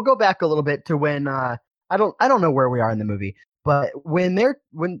 We'll go back a little bit to when I don't know where we are in the movie, but when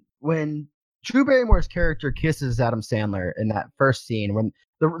Drew Barrymore's character kisses Adam Sandler in that first scene,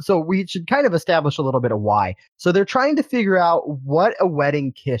 so we should kind of establish a little bit of why. So they're trying to figure out what a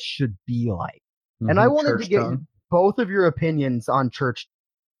wedding kiss should be like. And I wanted to get both of your opinions on church.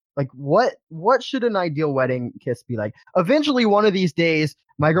 Like what should an ideal wedding kiss be like? Eventually one of these days,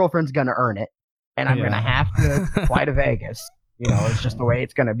 my girlfriend's going to earn it and I'm going to have to fly to Vegas. It's just the way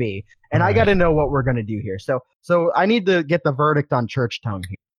it's going to be. And I got to know what we're going to do here. So I need to get the verdict on church tongue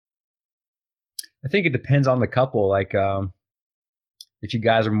here. I think it depends on the couple. Like, if you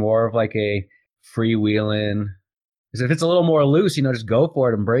guys are more of like a freewheeling, because if it's a little more loose, just go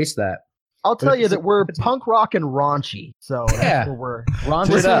for it, embrace that. I'll tell you that we're punk rock and raunchy, so that's where we're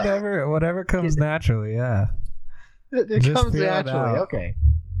raunch it up. Whatever comes naturally, yeah. It comes naturally, okay.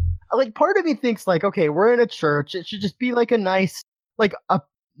 Like part of me thinks like, okay, we're in a church. It should just be like a nice, like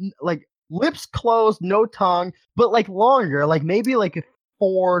lips closed, no tongue, but like longer, like maybe like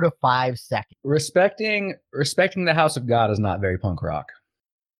 4 to 5 seconds. Respecting the house of God is not very punk rock.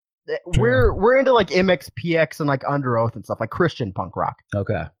 We're into like MXPX and like Under Oath and stuff, like Christian punk rock.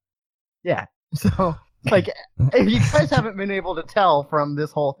 Okay. Yeah. So like if you guys haven't been able to tell from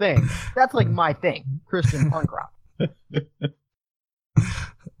this whole thing, that's like my thing, Christian punk rock.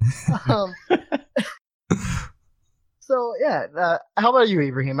 So yeah, how about you,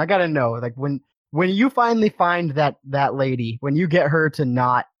 Ibrahim? I gotta know, like when you finally find that lady, when you get her to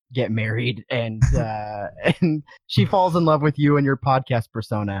not get married and and she falls in love with you and your podcast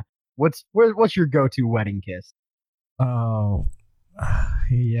persona, what's your go-to wedding kiss? Oh,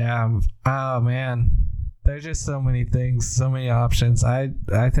 yeah. Oh man, there's just so many things, so many options. I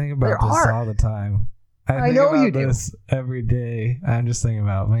think about this all the time. I know you do. This every day. I'm just thinking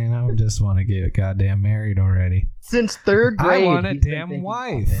about, man, I just want to get goddamn married already. Since third grade, I want a damn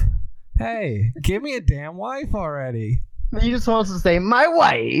wife. Hey, give me a damn wife already. He just wants to say my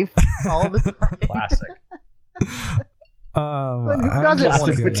wife all the time. Classic.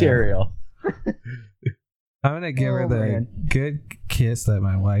 Classic material. I'm gonna give her the good kiss that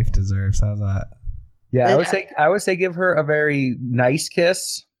my wife deserves. How's that? Yeah, I would say give her a very nice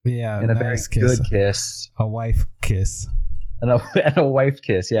kiss. Yeah, and a very good kiss. A wife kiss. And a wife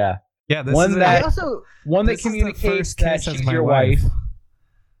kiss, yeah. Yeah, this one is that communicates that she's your wife.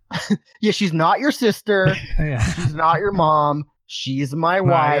 Yeah, she's not your sister. Yeah. She's not your mom. She's my Not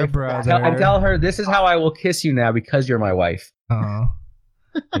wife. your brother. Tell her this is how I will kiss you now because you're my wife. Oh.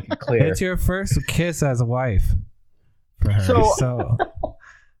 Make it clear. It's your first kiss as a wife for her. So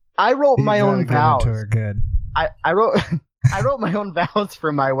I wrote you my gotta own give it vows. to her good. I wrote I wrote my own vows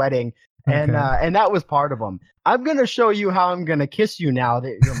for my wedding, and Okay. and that was part of them. I'm gonna show you how I'm gonna kiss you now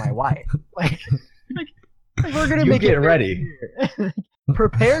that you're my wife. like we're gonna You make get it very ready. clear.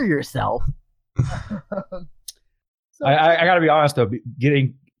 Prepare yourself. So, I gotta be honest though,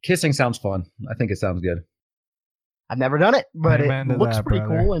 kissing sounds fun. I think it sounds good. I've never done it, but Amen to it looks that, pretty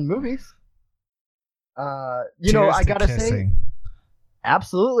brother. cool in movies. I Cheers to gotta say, kissing.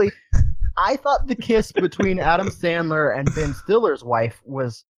 absolutely. I thought the kiss between Adam Sandler and Ben Stiller's wife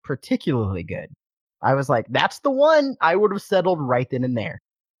was particularly good. I was like, that's the one. I would have settled right then and there.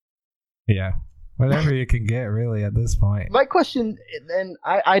 Yeah. Whatever you can get, really, at this point. My question, and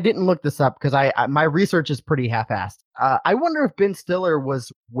I didn't look this up because I my research is pretty half-assed. I wonder if Ben Stiller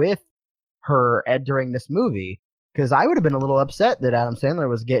was with her during this movie, because I would have been a little upset that Adam Sandler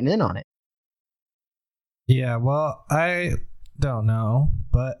was getting in on it. Yeah, well, I don't know,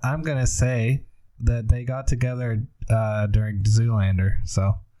 but I'm going to say that they got together during Zoolander,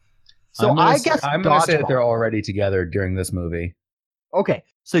 so. So I'm guess gonna say that Dodgeball. they're already together during this movie. Okay,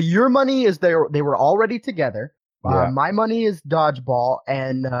 so your money is they were already together. Yeah. My money is Dodgeball,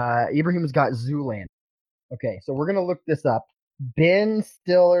 and Ibrahim's got Zoolander. Okay, so we're gonna look this up.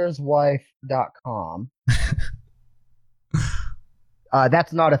 BenStillersWife.com.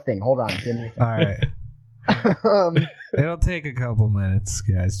 That's not a thing. Hold on. Give me All right. It'll take a couple minutes,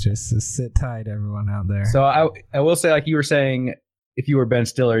 guys. Just to sit tight, everyone out there. So I will say, like you were saying, if you were Ben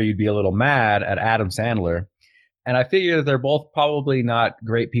Stiller, you'd be a little mad at Adam Sandler. And I figure that they're both probably not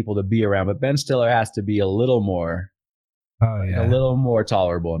great people to be around, but Ben Stiller has to be a little more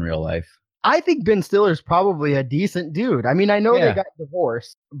tolerable in real life. I think Ben Stiller's probably a decent dude. I mean, I know Yeah. they got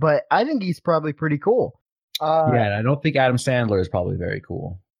divorced, but I think he's probably pretty cool. Yeah, and I don't think Adam Sandler is probably very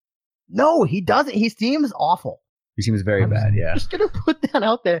cool. No, he doesn't. He seems awful. He seems very bad, yeah. Just gonna put that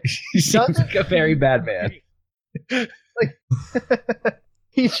out there. He seems like a very bad man.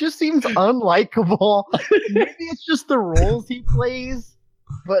 He just seems unlikable. Maybe it's just the roles he plays.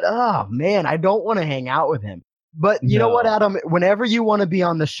 But oh man, I don't want to hang out with him. But you know what, No. Adam? Whenever you want to be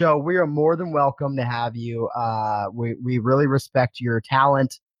on the show, we are more than welcome to have you. We really respect your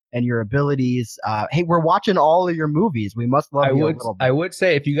talent and your abilities. Hey, we're watching all of your movies. We must love you a little bit. I would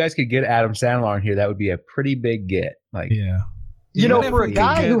say if you guys could get Adam Sandler on here, that would be a pretty big get. Like, yeah. You know, Even if for a we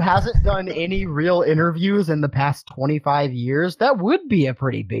guy could who get- hasn't done any real interviews in the past 25 years, that would be a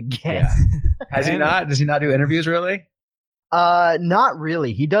pretty big get. yeah. Has he And- not? Does he not do interviews really? Not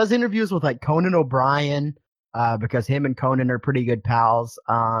really. He does interviews with like Conan O'Brien, because him and Conan are pretty good pals.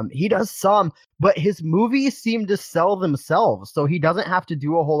 He does some, but his movies seem to sell themselves, so he doesn't have to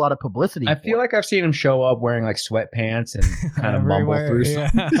do a whole lot of publicity. I feel like I've seen him show up wearing like sweatpants and kind of mumble Everywhere, through yeah.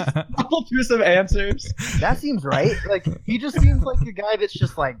 mumble through some answers. that seems right. Like he just seems like a guy that's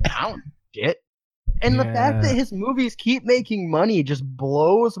just like, I don't get. And the fact Yeah. that his movies keep making money just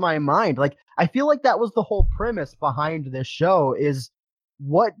blows my mind. Like I feel like that was the whole premise behind this show is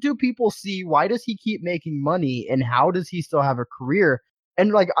what do people see? Why does he keep making money? And how does he still have a career?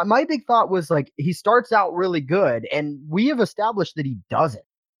 And like my big thought was like he starts out really good, and we have established that he doesn't.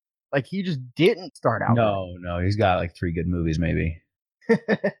 Like he just didn't start out. No, he's got like 3 good movies maybe. good.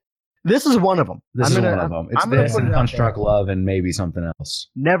 This is one of them. This is one of them. It's I'm gonna this put and it out Punch there. Drunk Love and maybe something else.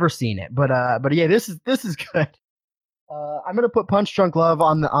 Never seen it, but yeah, this is good. I'm gonna put Punch Drunk Love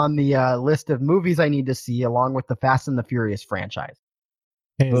on the list of movies I need to see, along with the Fast and the Furious franchise.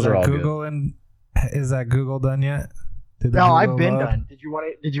 Hey, Those is are that all good. Google and is that Google done yet? Did the No, Google I've been load? done. Did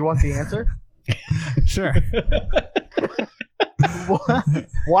you want the answer? Sure.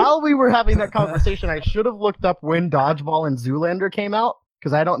 While we were having that conversation, I should have looked up when Dodgeball and Zoolander came out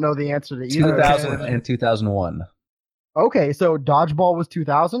because I don't know the answer to either. 2000 and 2001. Okay, so Dodgeball was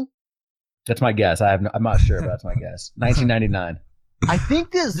 2000. That's my guess. I'm not sure, but that's my guess. 1999. I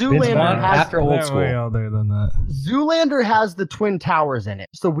think that Vince Zoolander Vaughn has after old They're school. way older than that. Zoolander has the Twin Towers in it,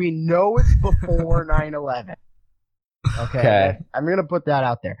 so we know it's before 9/11. Okay, I'm gonna put that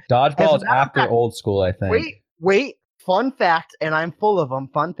out there. Dodgeball As is a matter of after fact- old school, I think. Wait. Fun fact, and I'm full of them.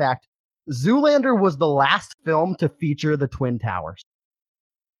 Fun fact: Zoolander was the last film to feature the Twin Towers.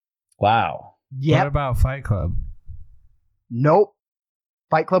 Wow. What Yep. about Fight Club? Nope.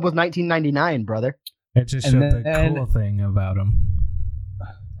 Fight Club was 1999, brother. It just And showed the then- cool thing about him.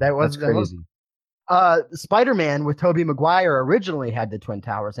 That was That's crazy. Spider-Man with Tobey Maguire originally had the Twin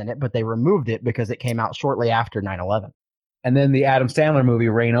Towers in it, but they removed it because it came out shortly after 9/11. And then the Adam Sandler movie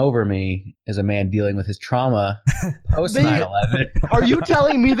Reign Over Me is a man dealing with his trauma post 9/11. Are you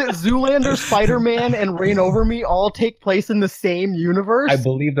telling me that Zoolander, Spider-Man, and Reign Over Me all take place in the same universe? I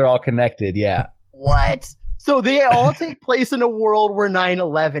believe they're all connected. Yeah. What? So they all take place in a world where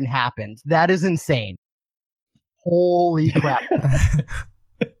 9/11 happened. That is insane. Holy crap.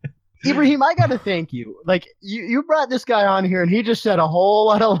 Ibrahim, I gotta thank you. Like, you brought this guy on here and he just shed a whole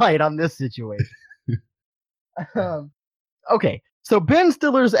lot of light on this situation. Okay, so Ben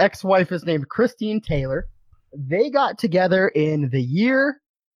Stiller's ex-wife is named Christine Taylor. They got together in the year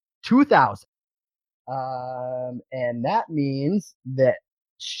 2000. And that means that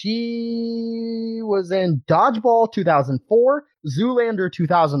she was in Dodgeball 2004, Zoolander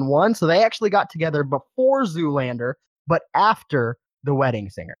 2001. So they actually got together before Zoolander, but after The Wedding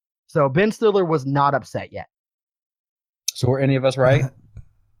Singer. So Ben Stiller was not upset yet. So were any of us right?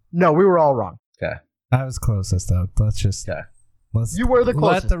 No, we were all wrong. Okay. I was closest though. You were the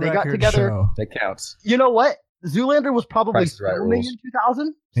closest. Let the They got record together. show. That counts. You know what? Zoolander was probably Price is Right filming rules. in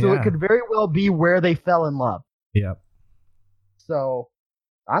 2000, so Yeah. it could very well be where they fell in love. Yep. So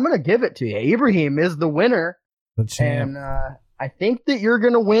I'm gonna give it to you. Ibrahim is the winner, The champ. and I think that you're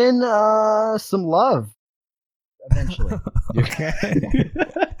gonna win some love eventually. Okay.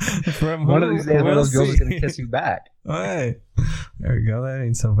 From One of who? these days, one of We'll those girls is see. going to kiss you back. Hey, there we go. That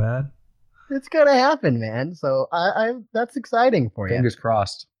ain't so bad. It's gonna happen, man. So I that's exciting for you. Fingers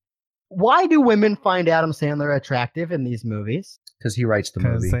crossed. Why do women find Adam Sandler attractive in these movies? Because he writes the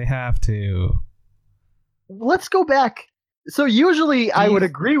Because movie. they have to. Let's go back. So usually I would He's-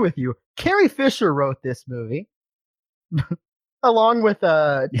 agree with you. Carrie Fisher wrote this movie along with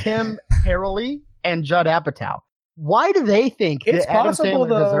Tim Harrelly and Judd Apatow. Why do they think It's that Adam possible, Sandler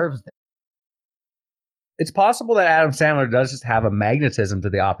though. deserves this? It's possible that Adam Sandler does just have a magnetism to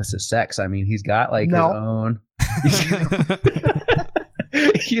the opposite sex. I mean, he's got like No. his own.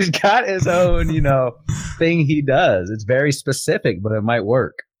 He's got his own, thing he does. It's very specific, but it might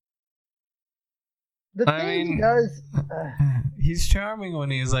work. The I thing mean- he does. He's charming when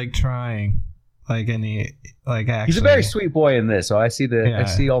he's like trying, like any, like actually. He's a very sweet boy in this, so I see I Yeah.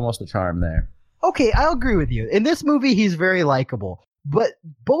 see almost the charm there. Okay, I'll agree with you. In this movie, he's very likable, but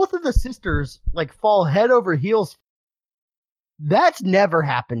both of the sisters like fall head over heels. That's never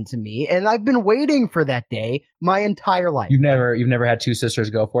happened to me, and I've been waiting for that day my entire life. You've never had two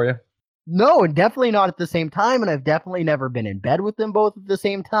sisters go for you? No, and definitely not at the same time, and I've definitely never been in bed with them both at the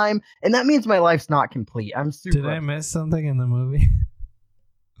same time, and that means my life's not complete. I'm super. Did I miss something in the movie?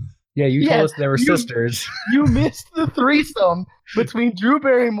 Yeah, you Yeah, told us they were you- sisters. You missed the threesome between Drew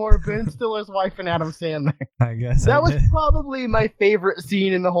Barrymore, Ben Stiller's wife, and Adam Sandler. I guess That I was did. probably my favorite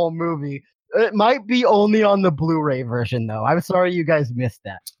scene in the whole movie. It might be only on the Blu-ray version, though. I'm sorry you guys missed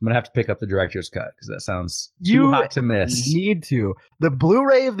that. I'm gonna have to pick up the director's cut because that sounds too You hot to miss. Need to. The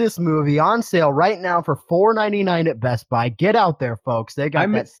Blu-ray of this movie on sale right now for $4.99 at Best Buy. Get out there, folks. They got I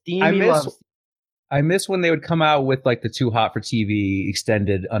that miss- steamy love. I miss when they would come out with like the Too Hot for TV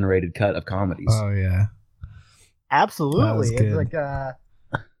extended unrated cut of comedies. Oh yeah. Absolutely. That was It's good. like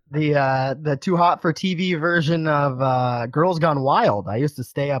the Too Hot for TV version of Girls Gone Wild. I used to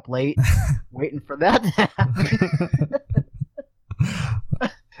stay up late waiting for that to happen.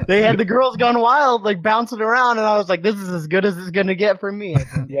 They had the Girls Gone Wild like bouncing around, and I was like, this is as good as it's going to get for me.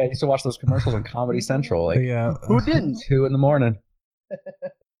 Yeah, I used to watch those commercials on Comedy Central, like Yeah. Who didn't? 2 a.m.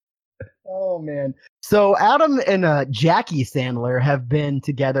 Oh, man. So Adam and Jackie Sandler have been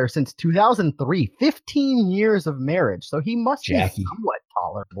together since 2003, 15 years of marriage. So he must Jackie. be somewhat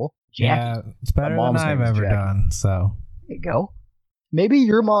tolerable. Jackie. Yeah, it's better My than mom's I've name is ever Jackie. done. So There you go. Maybe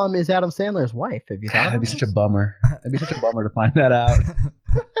your mom is Adam Sandler's wife. Have you thought That'd of be this? such a bummer. It'd be such a bummer to find that out.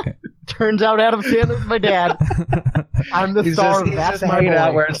 Turns out Adam Sandler's my dad. I'm the He's star just, of That's just My hanging Boy.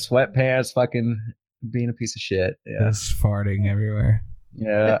 out wearing sweatpants, fucking being a piece of shit. Yeah, just farting everywhere.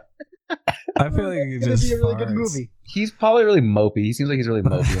 yeah. I feel like he It's gonna just be a really farts. good movie. He's probably really mopey. He seems like he's really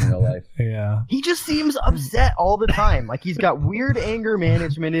mopey in real life. Yeah. He just seems upset all the time. Like he's got weird anger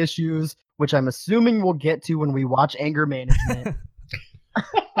management issues, which I'm assuming we'll get to when we watch Anger Management.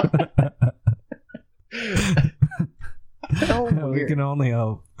 So we weird. can only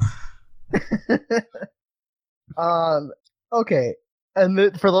hope. Okay.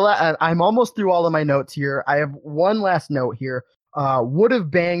 And for the I'm almost through all of my notes here. I have one last note here. Would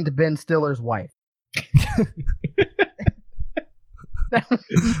have banged Ben Stiller's wife. That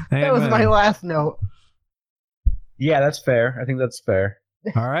was my Amen. last note. Yeah, that's fair. I think that's fair.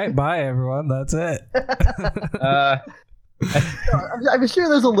 All right, bye everyone. That's it. I'm sure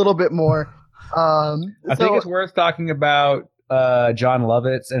there's a little bit more. I think it's worth talking about John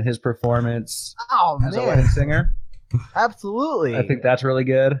Lovitz and his performance oh as a man, wedding singer. Absolutely. I think that's really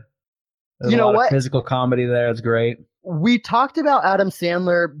good. There's You a know lot what? of physical comedy there. It's great. We talked about Adam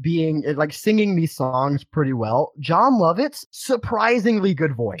Sandler being like singing these songs pretty well. John Lovett's surprisingly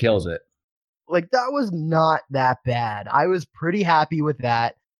good voice. Kills it. Like that was not that bad. I was pretty happy with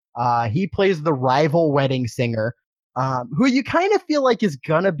that. He plays the rival wedding singer, who you kind of feel like is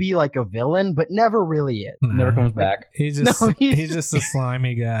gonna be like a villain, but never really is. Never comes back. He's just No, he's just a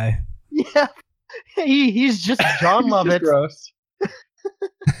slimy guy. Yeah, he's just John Lovett, Gross.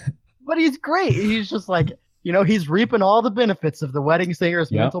 but he's great. He's just like, he's reaping all the benefits of the wedding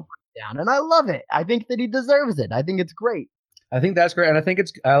singer's mental breakdown, and I love it. I think that he deserves it. I think it's great. I think that's great, and I think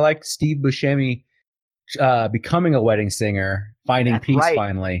I like Steve Buscemi becoming a wedding singer, finding That's peace right.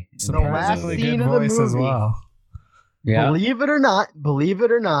 finally. Surprisingly scene good of the voice as movie. well. Yeah, Believe it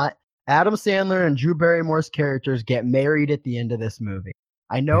or not, Adam Sandler and Drew Barrymore's characters get married at the end of this movie.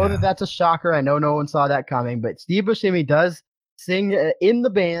 I know that that's a shocker. I know no one saw that coming, but Steve Buscemi does sing in the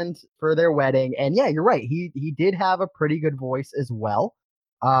band for their wedding, and yeah, you're right. He did have a pretty good voice as well.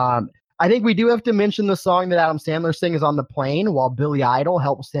 I think we do have to mention the song that Adam Sandler sings on the plane while Billy Idol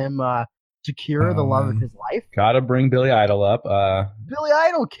helps him secure the love of his life. gotta bring Billy Idol up. Billy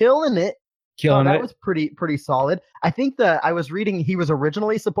Idol killing it. Killing that it. was pretty solid. I think I was reading he was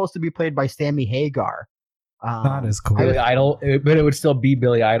originally supposed to be played by Sammy Hagar. Not as cool. Billy Idol, but it would still be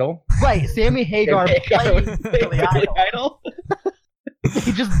Billy Idol. Right, Sammy Hagar played Billy Idol.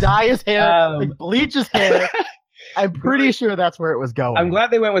 He just dye his hair, like bleach his hair. I'm pretty sure that's where it was going. I'm glad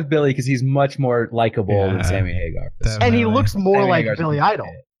they went with Billy because he's much more likable than Yeah, Sammy Hagar. definitely. and he looks more Sammy like Hagar's Billy a good Idol.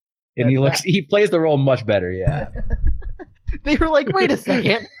 kid. And he plays the role much better. Yeah. They were like, wait a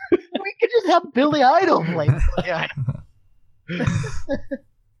second, we could just have Billy Idol play Billy Idol.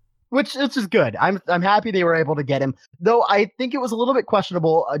 Which is good. I'm happy they were able to get him. Though I think it was a little bit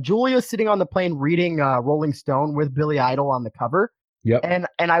questionable. Julia sitting on the plane reading Rolling Stone with Billy Idol on the cover. Yep. And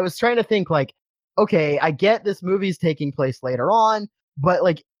I was trying to think like, okay, I get this movie's taking place later on, but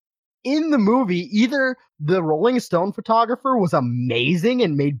like in the movie, either the Rolling Stone photographer was amazing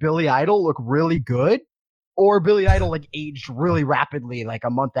and made Billy Idol look really good, or Billy Idol like aged really rapidly like a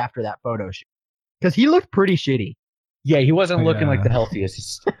month after that photo shoot. Because he looked pretty shitty. Yeah, he wasn't looking like Yeah. the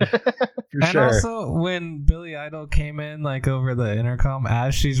healthiest. For And sure. also, when Billy Idol came in, like over the intercom,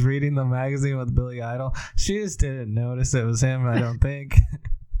 as she's reading the magazine with Billy Idol, she just didn't notice it was him. I don't think.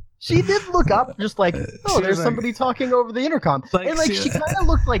 She did look up, just like, She oh, was there's like- somebody talking over the intercom. Like, And like, she kind of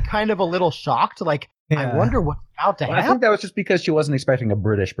looked like kind of a little shocked, like, I Yeah. wonder what's about to I happen. think that was just because she wasn't expecting a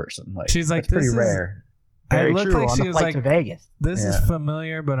British person. Like, She's like, that's pretty "This is- rare. Very It looked true, like on she the was flight like, to Vegas. this is Yeah.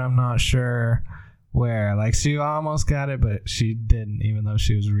 familiar, but I'm not sure where. Like, she almost got it, but she didn't, even though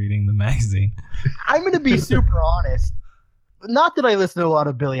she was reading the magazine. I'm going to be super honest. Not that I listen to a lot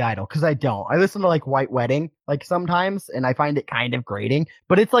of Billy Idol, because I don't. I listen to like White Wedding, like sometimes, and I find it kind of grating,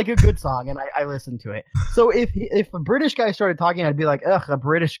 but it's like a good song, and I listen to it. So if a British guy started talking, I'd be like, ugh, a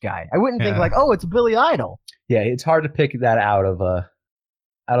British guy. I wouldn't think Yeah. like, oh, it's Billy Idol. Yeah, it's hard to pick that out of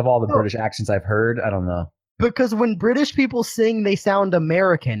all the Oh. British accents I've heard. I don't know. Because when British people sing, they sound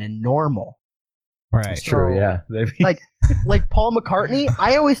American and normal. Right. It's true. So, Yeah. like Paul McCartney,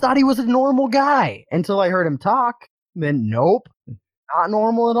 I always thought he was a normal guy until I heard him talk. Then nope, not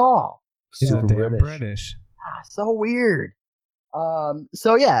normal at all. She's super a damn British. British. So weird.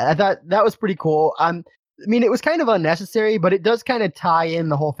 So yeah, I thought that was pretty cool. I mean, it was kind of unnecessary, but it does kind of tie in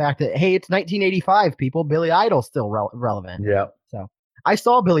the whole fact that hey, it's 1985, people. Billy Idol's still relevant. Yeah. I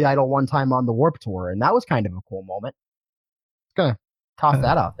saw Billy Idol one time on the Warped Tour, and that was kind of a cool moment. Just gonna toss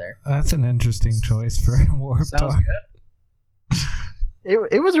that out there. That's an interesting choice for Warped Sounds Tour. good.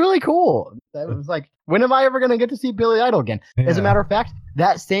 It was really cool. It was like, when am I ever gonna get to see Billy Idol again? As a Yeah. matter of fact,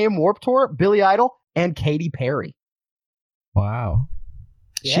 that same Warped Tour, Billy Idol and Katy Perry. Wow.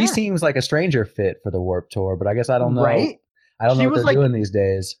 Yeah. She seems like a stranger fit for the Warped Tour, but I guess I don't know. Right? I don't She know what was they're like- doing these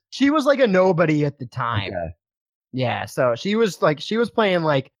days. She was like a nobody at the time. Okay. Yeah, so she was playing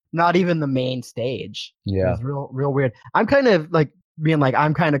like not even the main stage. It Yeah. was real weird. I'm kind of like being like,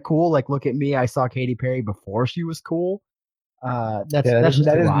 I'm kind of cool. Like, look at me. I saw Katy Perry before she was cool. That's Yeah, that's just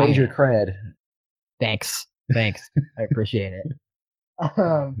that who is I major am. cred. Thanks. I appreciate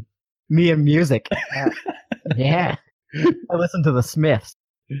it. Me and music. Yeah. I listen to the Smiths.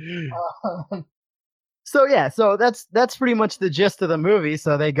 So yeah, so that's pretty much the gist of the movie.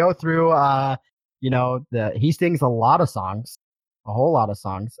 So they go through he sings a lot of songs, a whole lot of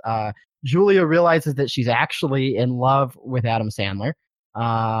songs. Julia realizes that she's actually in love with Adam Sandler.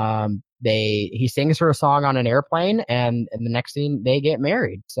 He sings her a song on an airplane, and in the next scene they get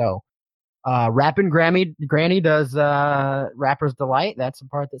married. So Rapping Granny does Rapper's Delight. That's the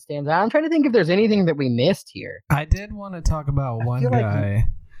part that stands out. I'm trying to think if there's anything that we missed here. I did want to talk about one feel like guy.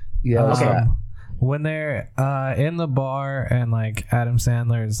 Okay. When they're in the bar and like Adam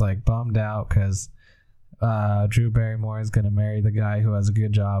Sandler is like bummed out because Drew Barrymore is gonna marry the guy who has a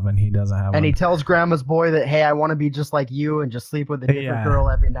good job and he doesn't have And one. he tells Grandma's Boy that, hey, I want to be just like you and just sleep with a different girl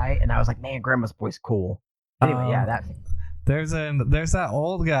every night. And I was like, man, Grandma's Boy's cool. Anyway, there's that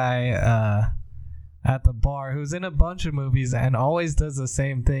old guy at the bar who's in a bunch of movies and always does the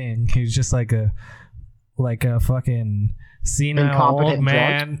same thing. He's just like a fucking senile incompetent old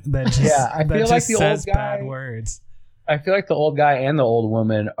man that just I feel like the says old guy, bad words. I feel like the old guy and the old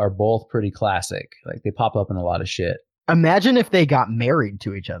woman are both pretty classic. Like they pop up in a lot of shit. Imagine if they got married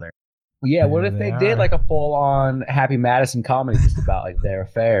to each other. Yeah, what if They they did are. like a full on Happy Madison comedy just about like their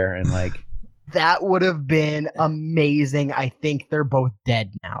affair and like That would have been amazing. I think they're both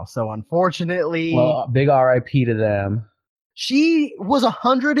dead now. So unfortunately, well, big R.I.P. to them. she was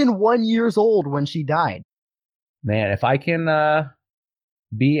 101 years old when she died. Man, if I can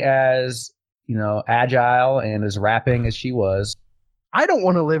be as, agile and as rapping as she was. I don't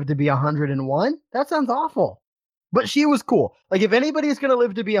want to live to be 101. That sounds awful. But she was cool. Like, if anybody's going to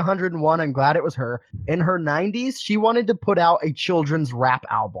live to be 101, I'm glad it was her. In her 90s, she wanted to put out a children's rap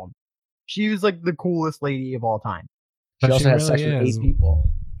album. She was like the coolest lady of all time. She But also she had really sex with is. 8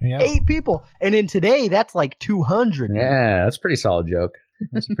 people. Yeah. 8 people. And in today, that's like 200. Yeah, that's a pretty solid joke.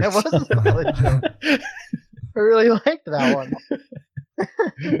 That's a That was a solid joke. I really liked that one.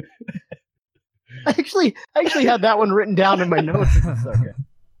 I actually had that one written down in my notes. It's okay.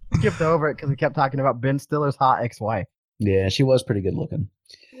 Skipped over it because we kept talking about Ben Stiller's hot ex-wife. Yeah, she was pretty good looking.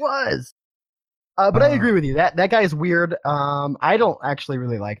 Was. But I agree with you. That guy is weird. I don't actually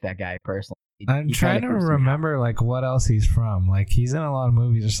really like that guy personally. I'm He trying kinda to creeps me out. remember like what else he's from. Like he's in a lot of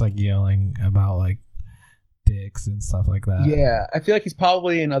movies just like yelling about like dicks and stuff like that. Yeah, I feel like he's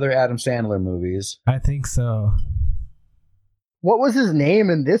probably in other Adam Sandler movies. I think so. What was his name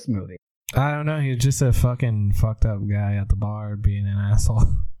in this movie? I don't know. He's just a fucking fucked up guy at the bar being an asshole.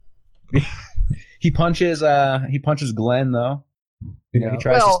 He punches Glenn though. He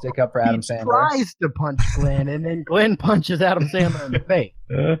tries to stick up for Adam he Sandler. tries to punch Glenn, and then Glenn punches Adam Sandler in the face.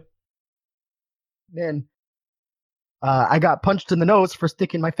 Then I got punched in the nose for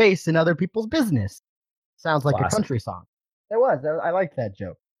sticking my face in other people's business. Sounds like Classic. a country song. It was. I liked that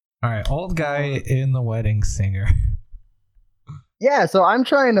joke. All right, old guy in The Wedding Singer. Yeah, so I'm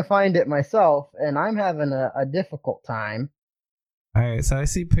trying to find it myself, and I'm having a difficult time. All right, so I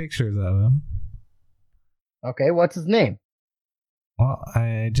see pictures of him. Okay, what's his name? Well,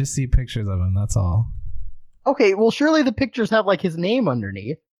 I just see pictures of him. That's all. Okay, well, surely the pictures have like his name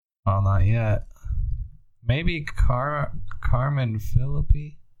underneath. Oh, not yet. Maybe Carmen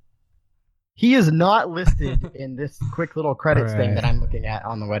Philippi. He is not listed in this quick little credits thing Right. that I'm looking at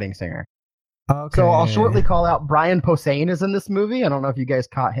on The Wedding Singer. Okay. So I'll shortly call out Brian Posehn is in this movie. I don't know if you guys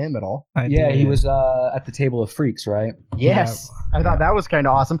caught him at all. Yeah, he did. was at the table of freaks, right? Yes, Yeah. I thought that was kind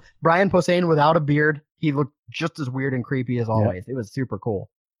of awesome. Brian Posehn without a beard. He looked just as weird and creepy as always. It was super cool.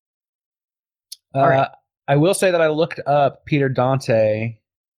 All right. I will say that I looked up Peter Dante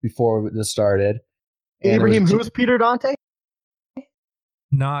before this started. and it was Ibrahim, t- who's Peter Dante?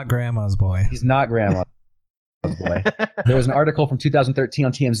 Not Grandma's Boy. He's not Grandma's boy. There was an article from 2013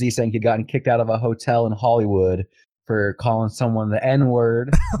 on TMZ saying he'd gotten kicked out of a hotel in Hollywood for calling someone the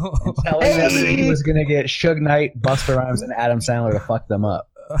N-word and telling them that he was going to get Suge Knight, Busta Rhymes, and Adam Sandler to fuck them up.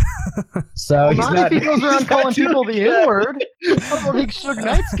 So Well, he's not not. if he goes around he's calling not doing people the good. N-word. I don't think Suge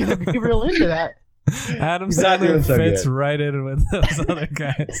Knight's going to be real into that. Adam He's not Sandler doing so fits good. right in with those other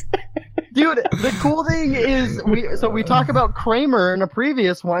guys. Dude, the cool thing is, we talk about Kramer in a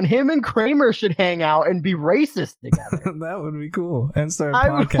previous one. Him and Kramer should hang out and be racist together. That would be cool. And start a I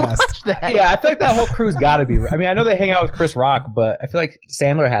would podcast. watch that. Yeah, I feel like that whole crew's got to be. I mean, I know they hang out with Chris Rock, but I feel like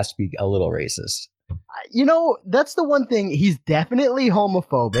Sandler has to be a little racist. You know, that's the one thing. He's definitely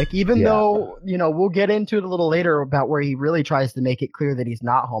homophobic, even Yeah. though, we'll get into it a little later about where he really tries to make it clear that he's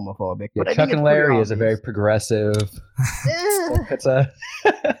not homophobic. Yeah, But I Chuck think and it's pretty Larry is a very obvious. progressive. Eh, It's a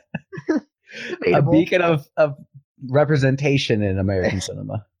debatable. beacon of representation in American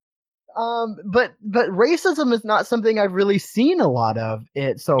cinema. But racism is not something I've really seen a lot of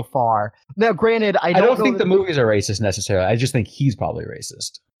it so far. Now, granted, I I don't don't know think that- the movies are racist necessarily. I just think he's probably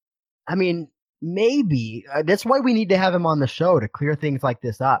racist. I mean, maybe. That's why we need to have him on the show to clear things like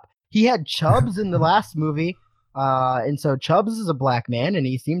this up. He had Chubbs in the last movie, and so Chubbs is a black man, and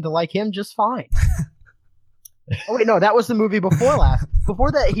he seemed to like him just fine. Oh, wait, no, that was the movie before last.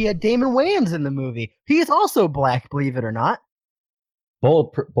 Before that, he had Damon Wayans in the movie. He is also black, believe it or not.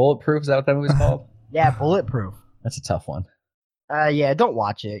 Bulletproof, is that what that movie's called? Yeah, Bulletproof. That's a tough one. Yeah, don't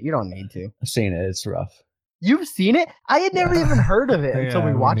watch it. You don't need to. I've seen it. It's rough. You've seen it? I had never even heard of it until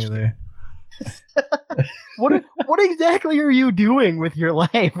we me watched neither. it. What exactly are you doing with your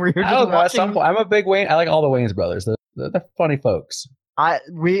life? Where you're I just don't know. At some watching? point, I'm a big Wayne. I like all the Wayans brothers. They're funny folks.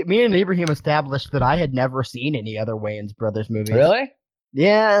 Me and Ibrahim established that I had never seen any other Wayans brothers movies. Really?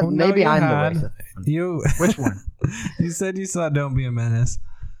 Yeah, Well, no, maybe you I'm had. the racist. You Which one? You said you saw Don't Be a Menace.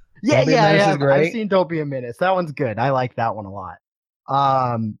 Yeah, Don't Be a yeah, Menace is I've great. seen Don't Be a Menace. That one's good. I like that one a lot.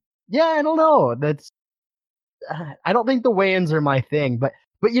 Yeah, I don't know. I don't think the Wayans are my thing, but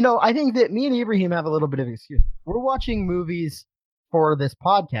I think that me and Ibrahim have a little bit of an excuse. We're watching movies for this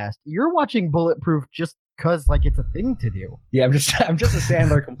podcast. You're watching Bulletproof just because like it's a thing to do. Yeah, I'm just a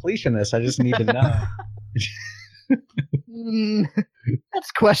Sandler completionist. I just need to know.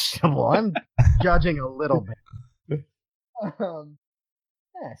 That's questionable. I'm judging a little bit.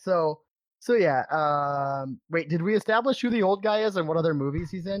 Yeah. So yeah. Wait, did we establish who the old guy is and what other movies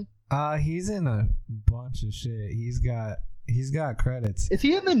he's in? He's in a bunch of shit. He's got credits. Is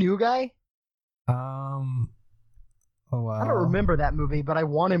he in the new guy? Oh wow. I don't remember that movie, but I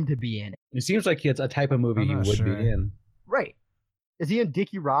want him to be in it. It seems like it's a type of movie I'm he not would sure. be in. Right. Is he in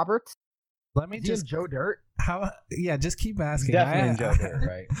Dickie Roberts? Let me Is he in just Joe Dirt? just keep asking. Definitely in Joe Dirt,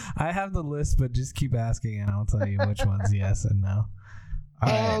 right? I have the list, but just keep asking, and I'll tell you which ones yes and no.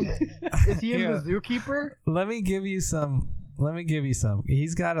 All right. Is he in Here, The Zookeeper? Let me give you some.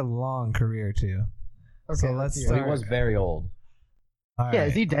 He's got a long career too. Okay, So let's hear So it. he start. was very old. All Yeah, right.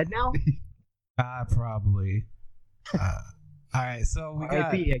 is he dead now? Probably. All right, so we got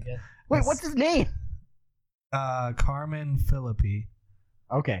R.I.P., I guess. Wait, Yes. what's his name? Carmen Philippi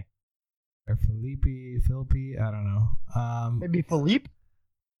Okay, or Philippi. I don't know. maybe Philippe.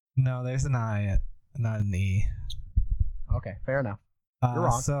 No, there's an I, not an E. Okay, fair enough. You're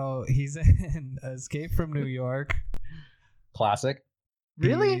wrong. So he's in Escape from New York. Classic.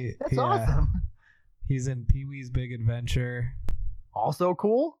 Really? That's yeah. awesome. He's in Pee Wee's Big Adventure. Also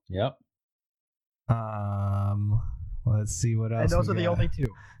cool. Yep. Let's see what else. And those we are the got. only two.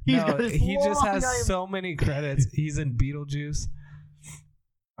 No, he just long has IMDb. so many credits. He's in Beetlejuice.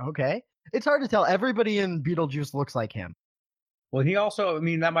 Okay, it's hard to tell. Everybody in Beetlejuice looks like him. Well, he also, I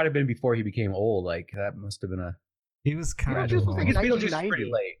mean, that might have been before he became old. Like, that must have been a. He was kind Beetlejuice of was old. like Beetlejuice is 1990.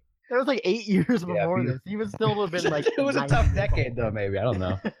 pretty late. That was like 8 years Yeah, before Beetlejuice. this. He was still have been like. It was a 90 tough years decade, old. though, maybe. I don't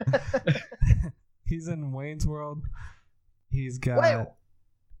know. He's in Wayne's World. He's got Wait,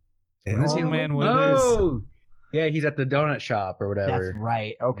 an is he Old in Man Wayne's Withers. No! Yeah, he's at the donut shop or whatever. That's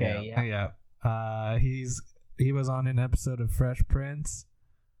right. Okay. Yeah. Yeah. He was on an episode of Fresh Prince,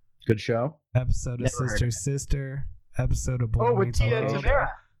 Good show. episode of Never heard Sister of it. Sister, episode of Boy Oh, with Meets Tia World. Tamera.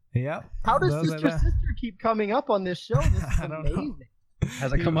 Yep. How does Those are Sister the- Sister keep coming up on this show? This is I don't know. amazing.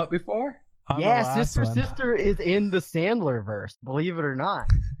 Has it come up before? On the Yeah, last Sister one. Sister is in the Sandler verse. Believe it or not.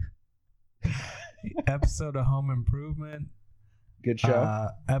 Episode of Home Improvement. Good show.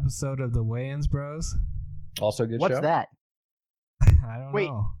 Episode of the Wayans Bros. Also good What's show. that? I don't Wait.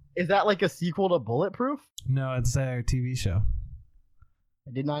 know. Is that like a sequel to Bulletproof? No, it's their TV show.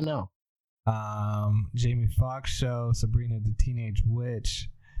 I did not know. Jamie Foxx show, Sabrina the Teenage Witch,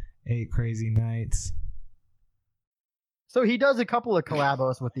 8 Crazy Nights. So he does a couple of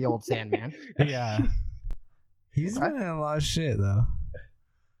collabos with the old Sandman. Yeah. He's been in a lot of shit though.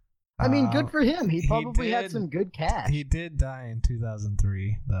 I mean, good for him. He he probably had did- some good cash. He did die in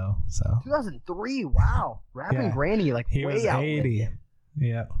 2003 though, so 2003. Wow, Rapping Yeah. Granny like he way was outlived 80. him.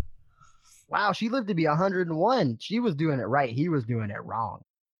 Yeah. Wow, she lived to be 101. She was doing it right. He was doing it wrong.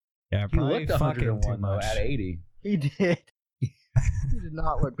 Yeah, He probably looked fucking too 101 though much. at 80. He did. He did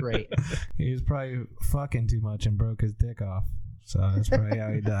not look great. He was probably fucking too much and broke his dick off. So that's probably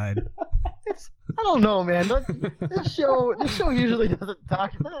how he died. I don't know, man. This show usually doesn't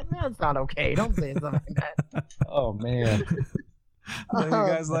talk. That's not okay. Don't say something like that. Oh man. Well, you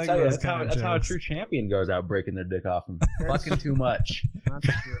guys like Tell you, those that's how, kind of that's how a jokes. true champion goes out breaking their dick off and fucking too much. That's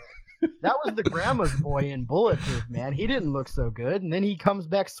true. That was the grandma's boy in Bulletproof, man. He didn't look so good, and then he comes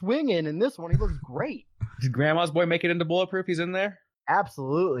back swinging. In this one, he looks great. Did Grandma's Boy make it into Bulletproof? He's in there?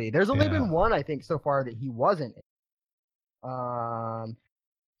 Absolutely. There's only Yeah. been one, I think, so far that he wasn't in.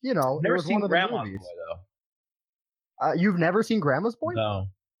 You know, it Never was seen one of the Grandma's movies. Boy though. You've never seen Grandma's Boy? No.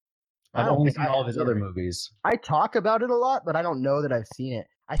 I I've don't only think seen I all of have his other either. movies. I talk about it a lot, but I don't know that I've seen it.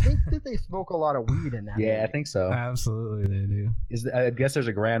 I think that they smoke a lot of weed in that. Yeah, I movie. think so. Absolutely, they do. I guess there's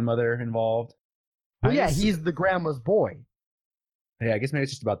a grandmother involved. Well, I yeah, used- he's the grandma's boy. Yeah, I guess maybe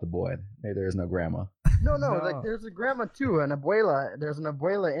it's just about the boy. Maybe there is no grandma. No, No. like there's a grandma too, an abuela. There's an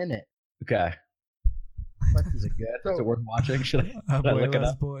abuela in it. Okay. Is it good? So- Is it worth watching? Should I look it Abuela's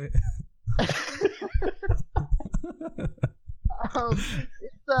up? boy.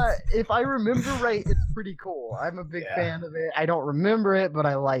 If I remember right, it's pretty cool. I'm a big fan of it. I don't remember it, but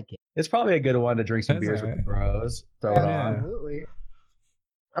I like it. It's probably a good one to drink some That's beers with the alright. bros. Throw it on. Absolutely.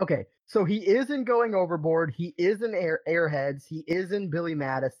 Okay, so he is in Going Overboard. He is in Airheads. He is in Billy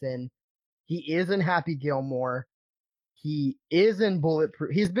Madison. He is in Happy Gilmore. He is in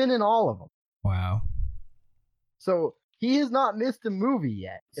Bulletproof. He's been in all of them. Wow. So he has not missed a movie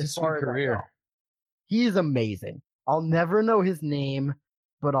yet. It's a as far sweet as I know. career. He's amazing. I'll never know his name,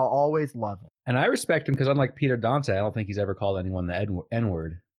 but I'll always love him. And I respect him because unlike Peter Dante, I don't think he's ever called anyone the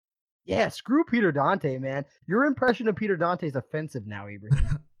N-word. Yeah, screw Peter Dante, man. Your impression of Peter Dante is offensive now,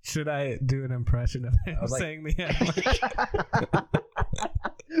 Ibrahim. Should I do an impression of him was like- saying the N-word?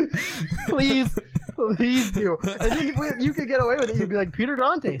 Please do. And then you could get away with it. You'd be like, Peter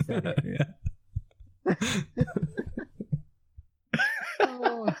Dante said it. Yeah.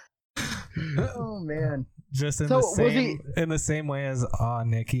 Oh man. Just in So, the was same in the same way as "Aw,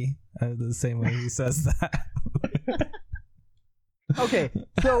 Nikki," the same way he says that. Okay,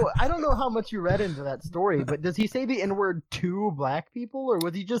 so I don't know how much you read into that story, but does he say the N-word to black people, or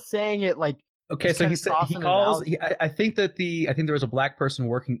was he just saying it like? Okay, Just so kinda he said he tossing it calls. out. I think that I think there was a black person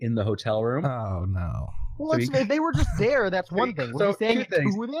working in the hotel room. Oh no! Well, if they were just there, that's one thing. Was So, he saying two it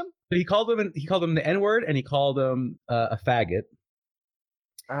things. to them? But he called them the N-word, and he called them a faggot.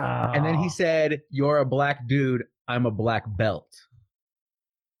 And then he said, "You're a black dude. I'm a black belt."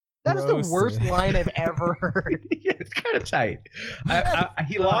 "That is the worst Roasted. line I've ever heard." Yeah, it's kind of tight.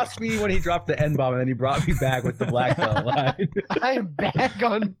 He lost me when he dropped the N-bomb, and then he brought me back with the black belt line. I am back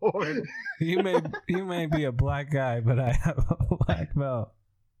on board. You may be a black guy, but I have a black belt.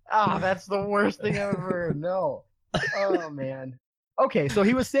 Ah, that's the worst thing I've ever heard. No. Oh man. Okay, so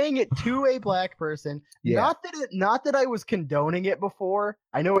he was saying it to a black person. Yeah. Not that I was condoning it before.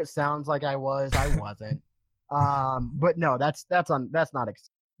 I know it sounds like I was. I wasn't. But no, that's not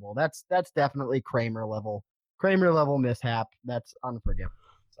acceptable. That's definitely Kramer level mishap. That's unforgivable.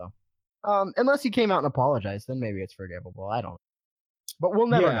 So, unless he came out and apologized, then maybe it's forgivable. I don't. But we'll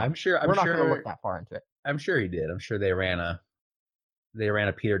never know. I'm sure. We're not going to look that far into it. I'm sure he did. I'm sure they ran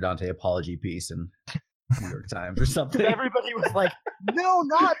a Peter Dante apology piece in New York Times or something. Everybody was like, "No,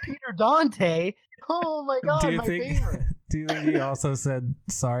 not Peter Dante." Oh my god, Do you my think? favorite. Do you think he also said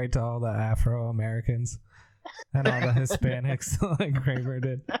sorry to all the Afro Americans and all the Hispanics like Kramer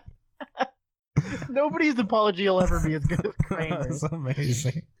did? Nobody's apology will ever be as good as Kramer's. That's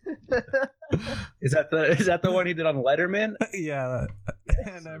amazing. Is that the one he did on Letterman? Yeah,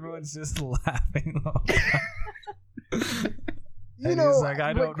 and everyone's just laughing. All the time. You And know, he's like,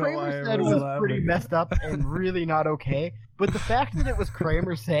 I don't what know Kramer why said everyone's was pretty laughing. messed up and really not okay. But the fact that it was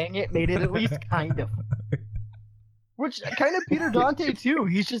Kramer saying it made it at least kind of. Which kind of Peter Dante too.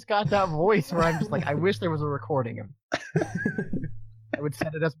 He's just got that voice where I'm just like, I wish there was a recording of him. I would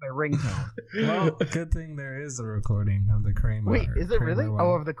set it as my ringtone. Well, good thing there is a recording of the Kramer. Wait, is it really? Kramer one.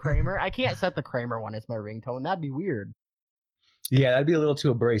 Oh, of the Kramer? I can't set the Kramer one as my ringtone. That'd be weird. Yeah, that'd be a little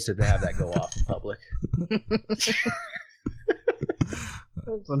too abrasive to have that go off in public.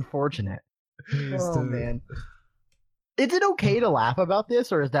 That's unfortunate. He used Oh to- man. Is it okay to laugh about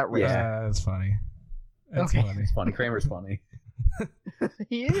this, or is that racist? Yeah, it's funny. It's Okay. funny. It's funny. Kramer's funny.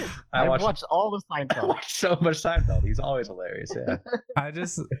 He is. I I've watched- watched all the I Seinfeld. watch so much Seinfeld. He's always hilarious. Yeah.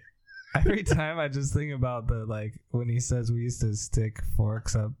 Every time I just think about the when he says we used to stick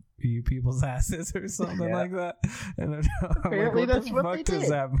forks up you people's asses or something Yeah. like that. And I'm Apparently like, that's the what fuck they does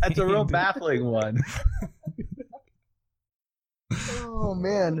did. that mean? That's a real dude? baffling one. Oh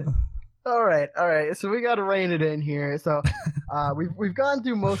man. All right. So we got to rein it in here. So we've gone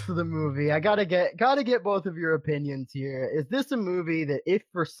through most of the movie. I gotta get both of your opinions here. Is this a movie that, if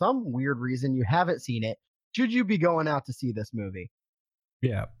for some weird reason you haven't seen it, should you be going out to see this movie?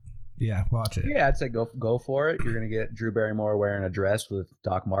 Yeah, watch it. Yeah, I'd say go for it. You're gonna get Drew Barrymore wearing a dress with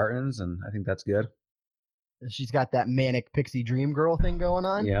Doc Martens, and I think that's good. She's got that manic pixie dream girl thing going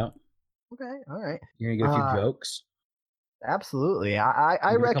on. Yeah, Okay. All right. you're gonna get a few jokes. Absolutely. I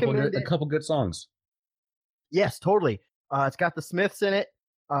You get recommend a it. couple good songs. Yes, totally. It's got the Smiths in it.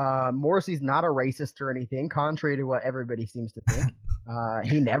 Morrissey's not a racist or anything, contrary to what everybody seems to think.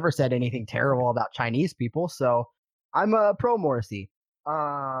 He never said anything terrible about Chinese people, so I'm pro Morrissey.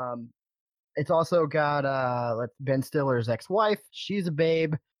 It's also got Ben Stiller's ex-wife. She's a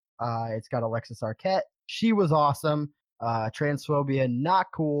babe. It's got Alexis Arquette. She was awesome. Transphobia, not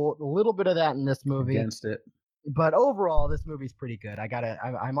cool. A little bit of that in this movie. Against it. But overall, this movie's pretty good.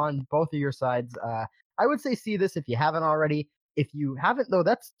 I'm on both of your sides. I would say see this if you haven't already. If you haven't, though,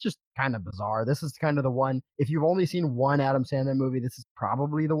 that's just kind of bizarre. This is kind of the one. If you've only seen one Adam Sandler movie, this is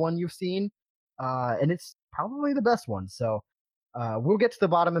probably the one you've seen, and it's probably the best one. So we'll get to the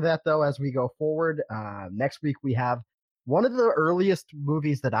bottom of that though as we go forward. Next week we have one of the earliest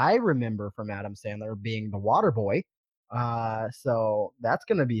movies that I remember from Adam Sandler being The Waterboy. So that's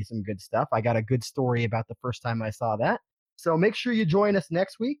going to be some good stuff. I got a good story about the first time I saw that. So make sure you join us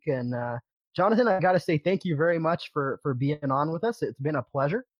next week. And Jonathan, I got to say thank you very much for being on with us. It's been a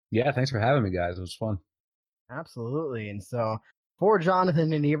pleasure. Yeah, thanks for having me, guys. It was fun. Absolutely. And so for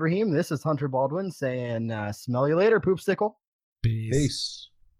Jonathan and Ibrahim, this is Hunter Baldwin saying, smell you later, Poopsicle. Peace. Peace.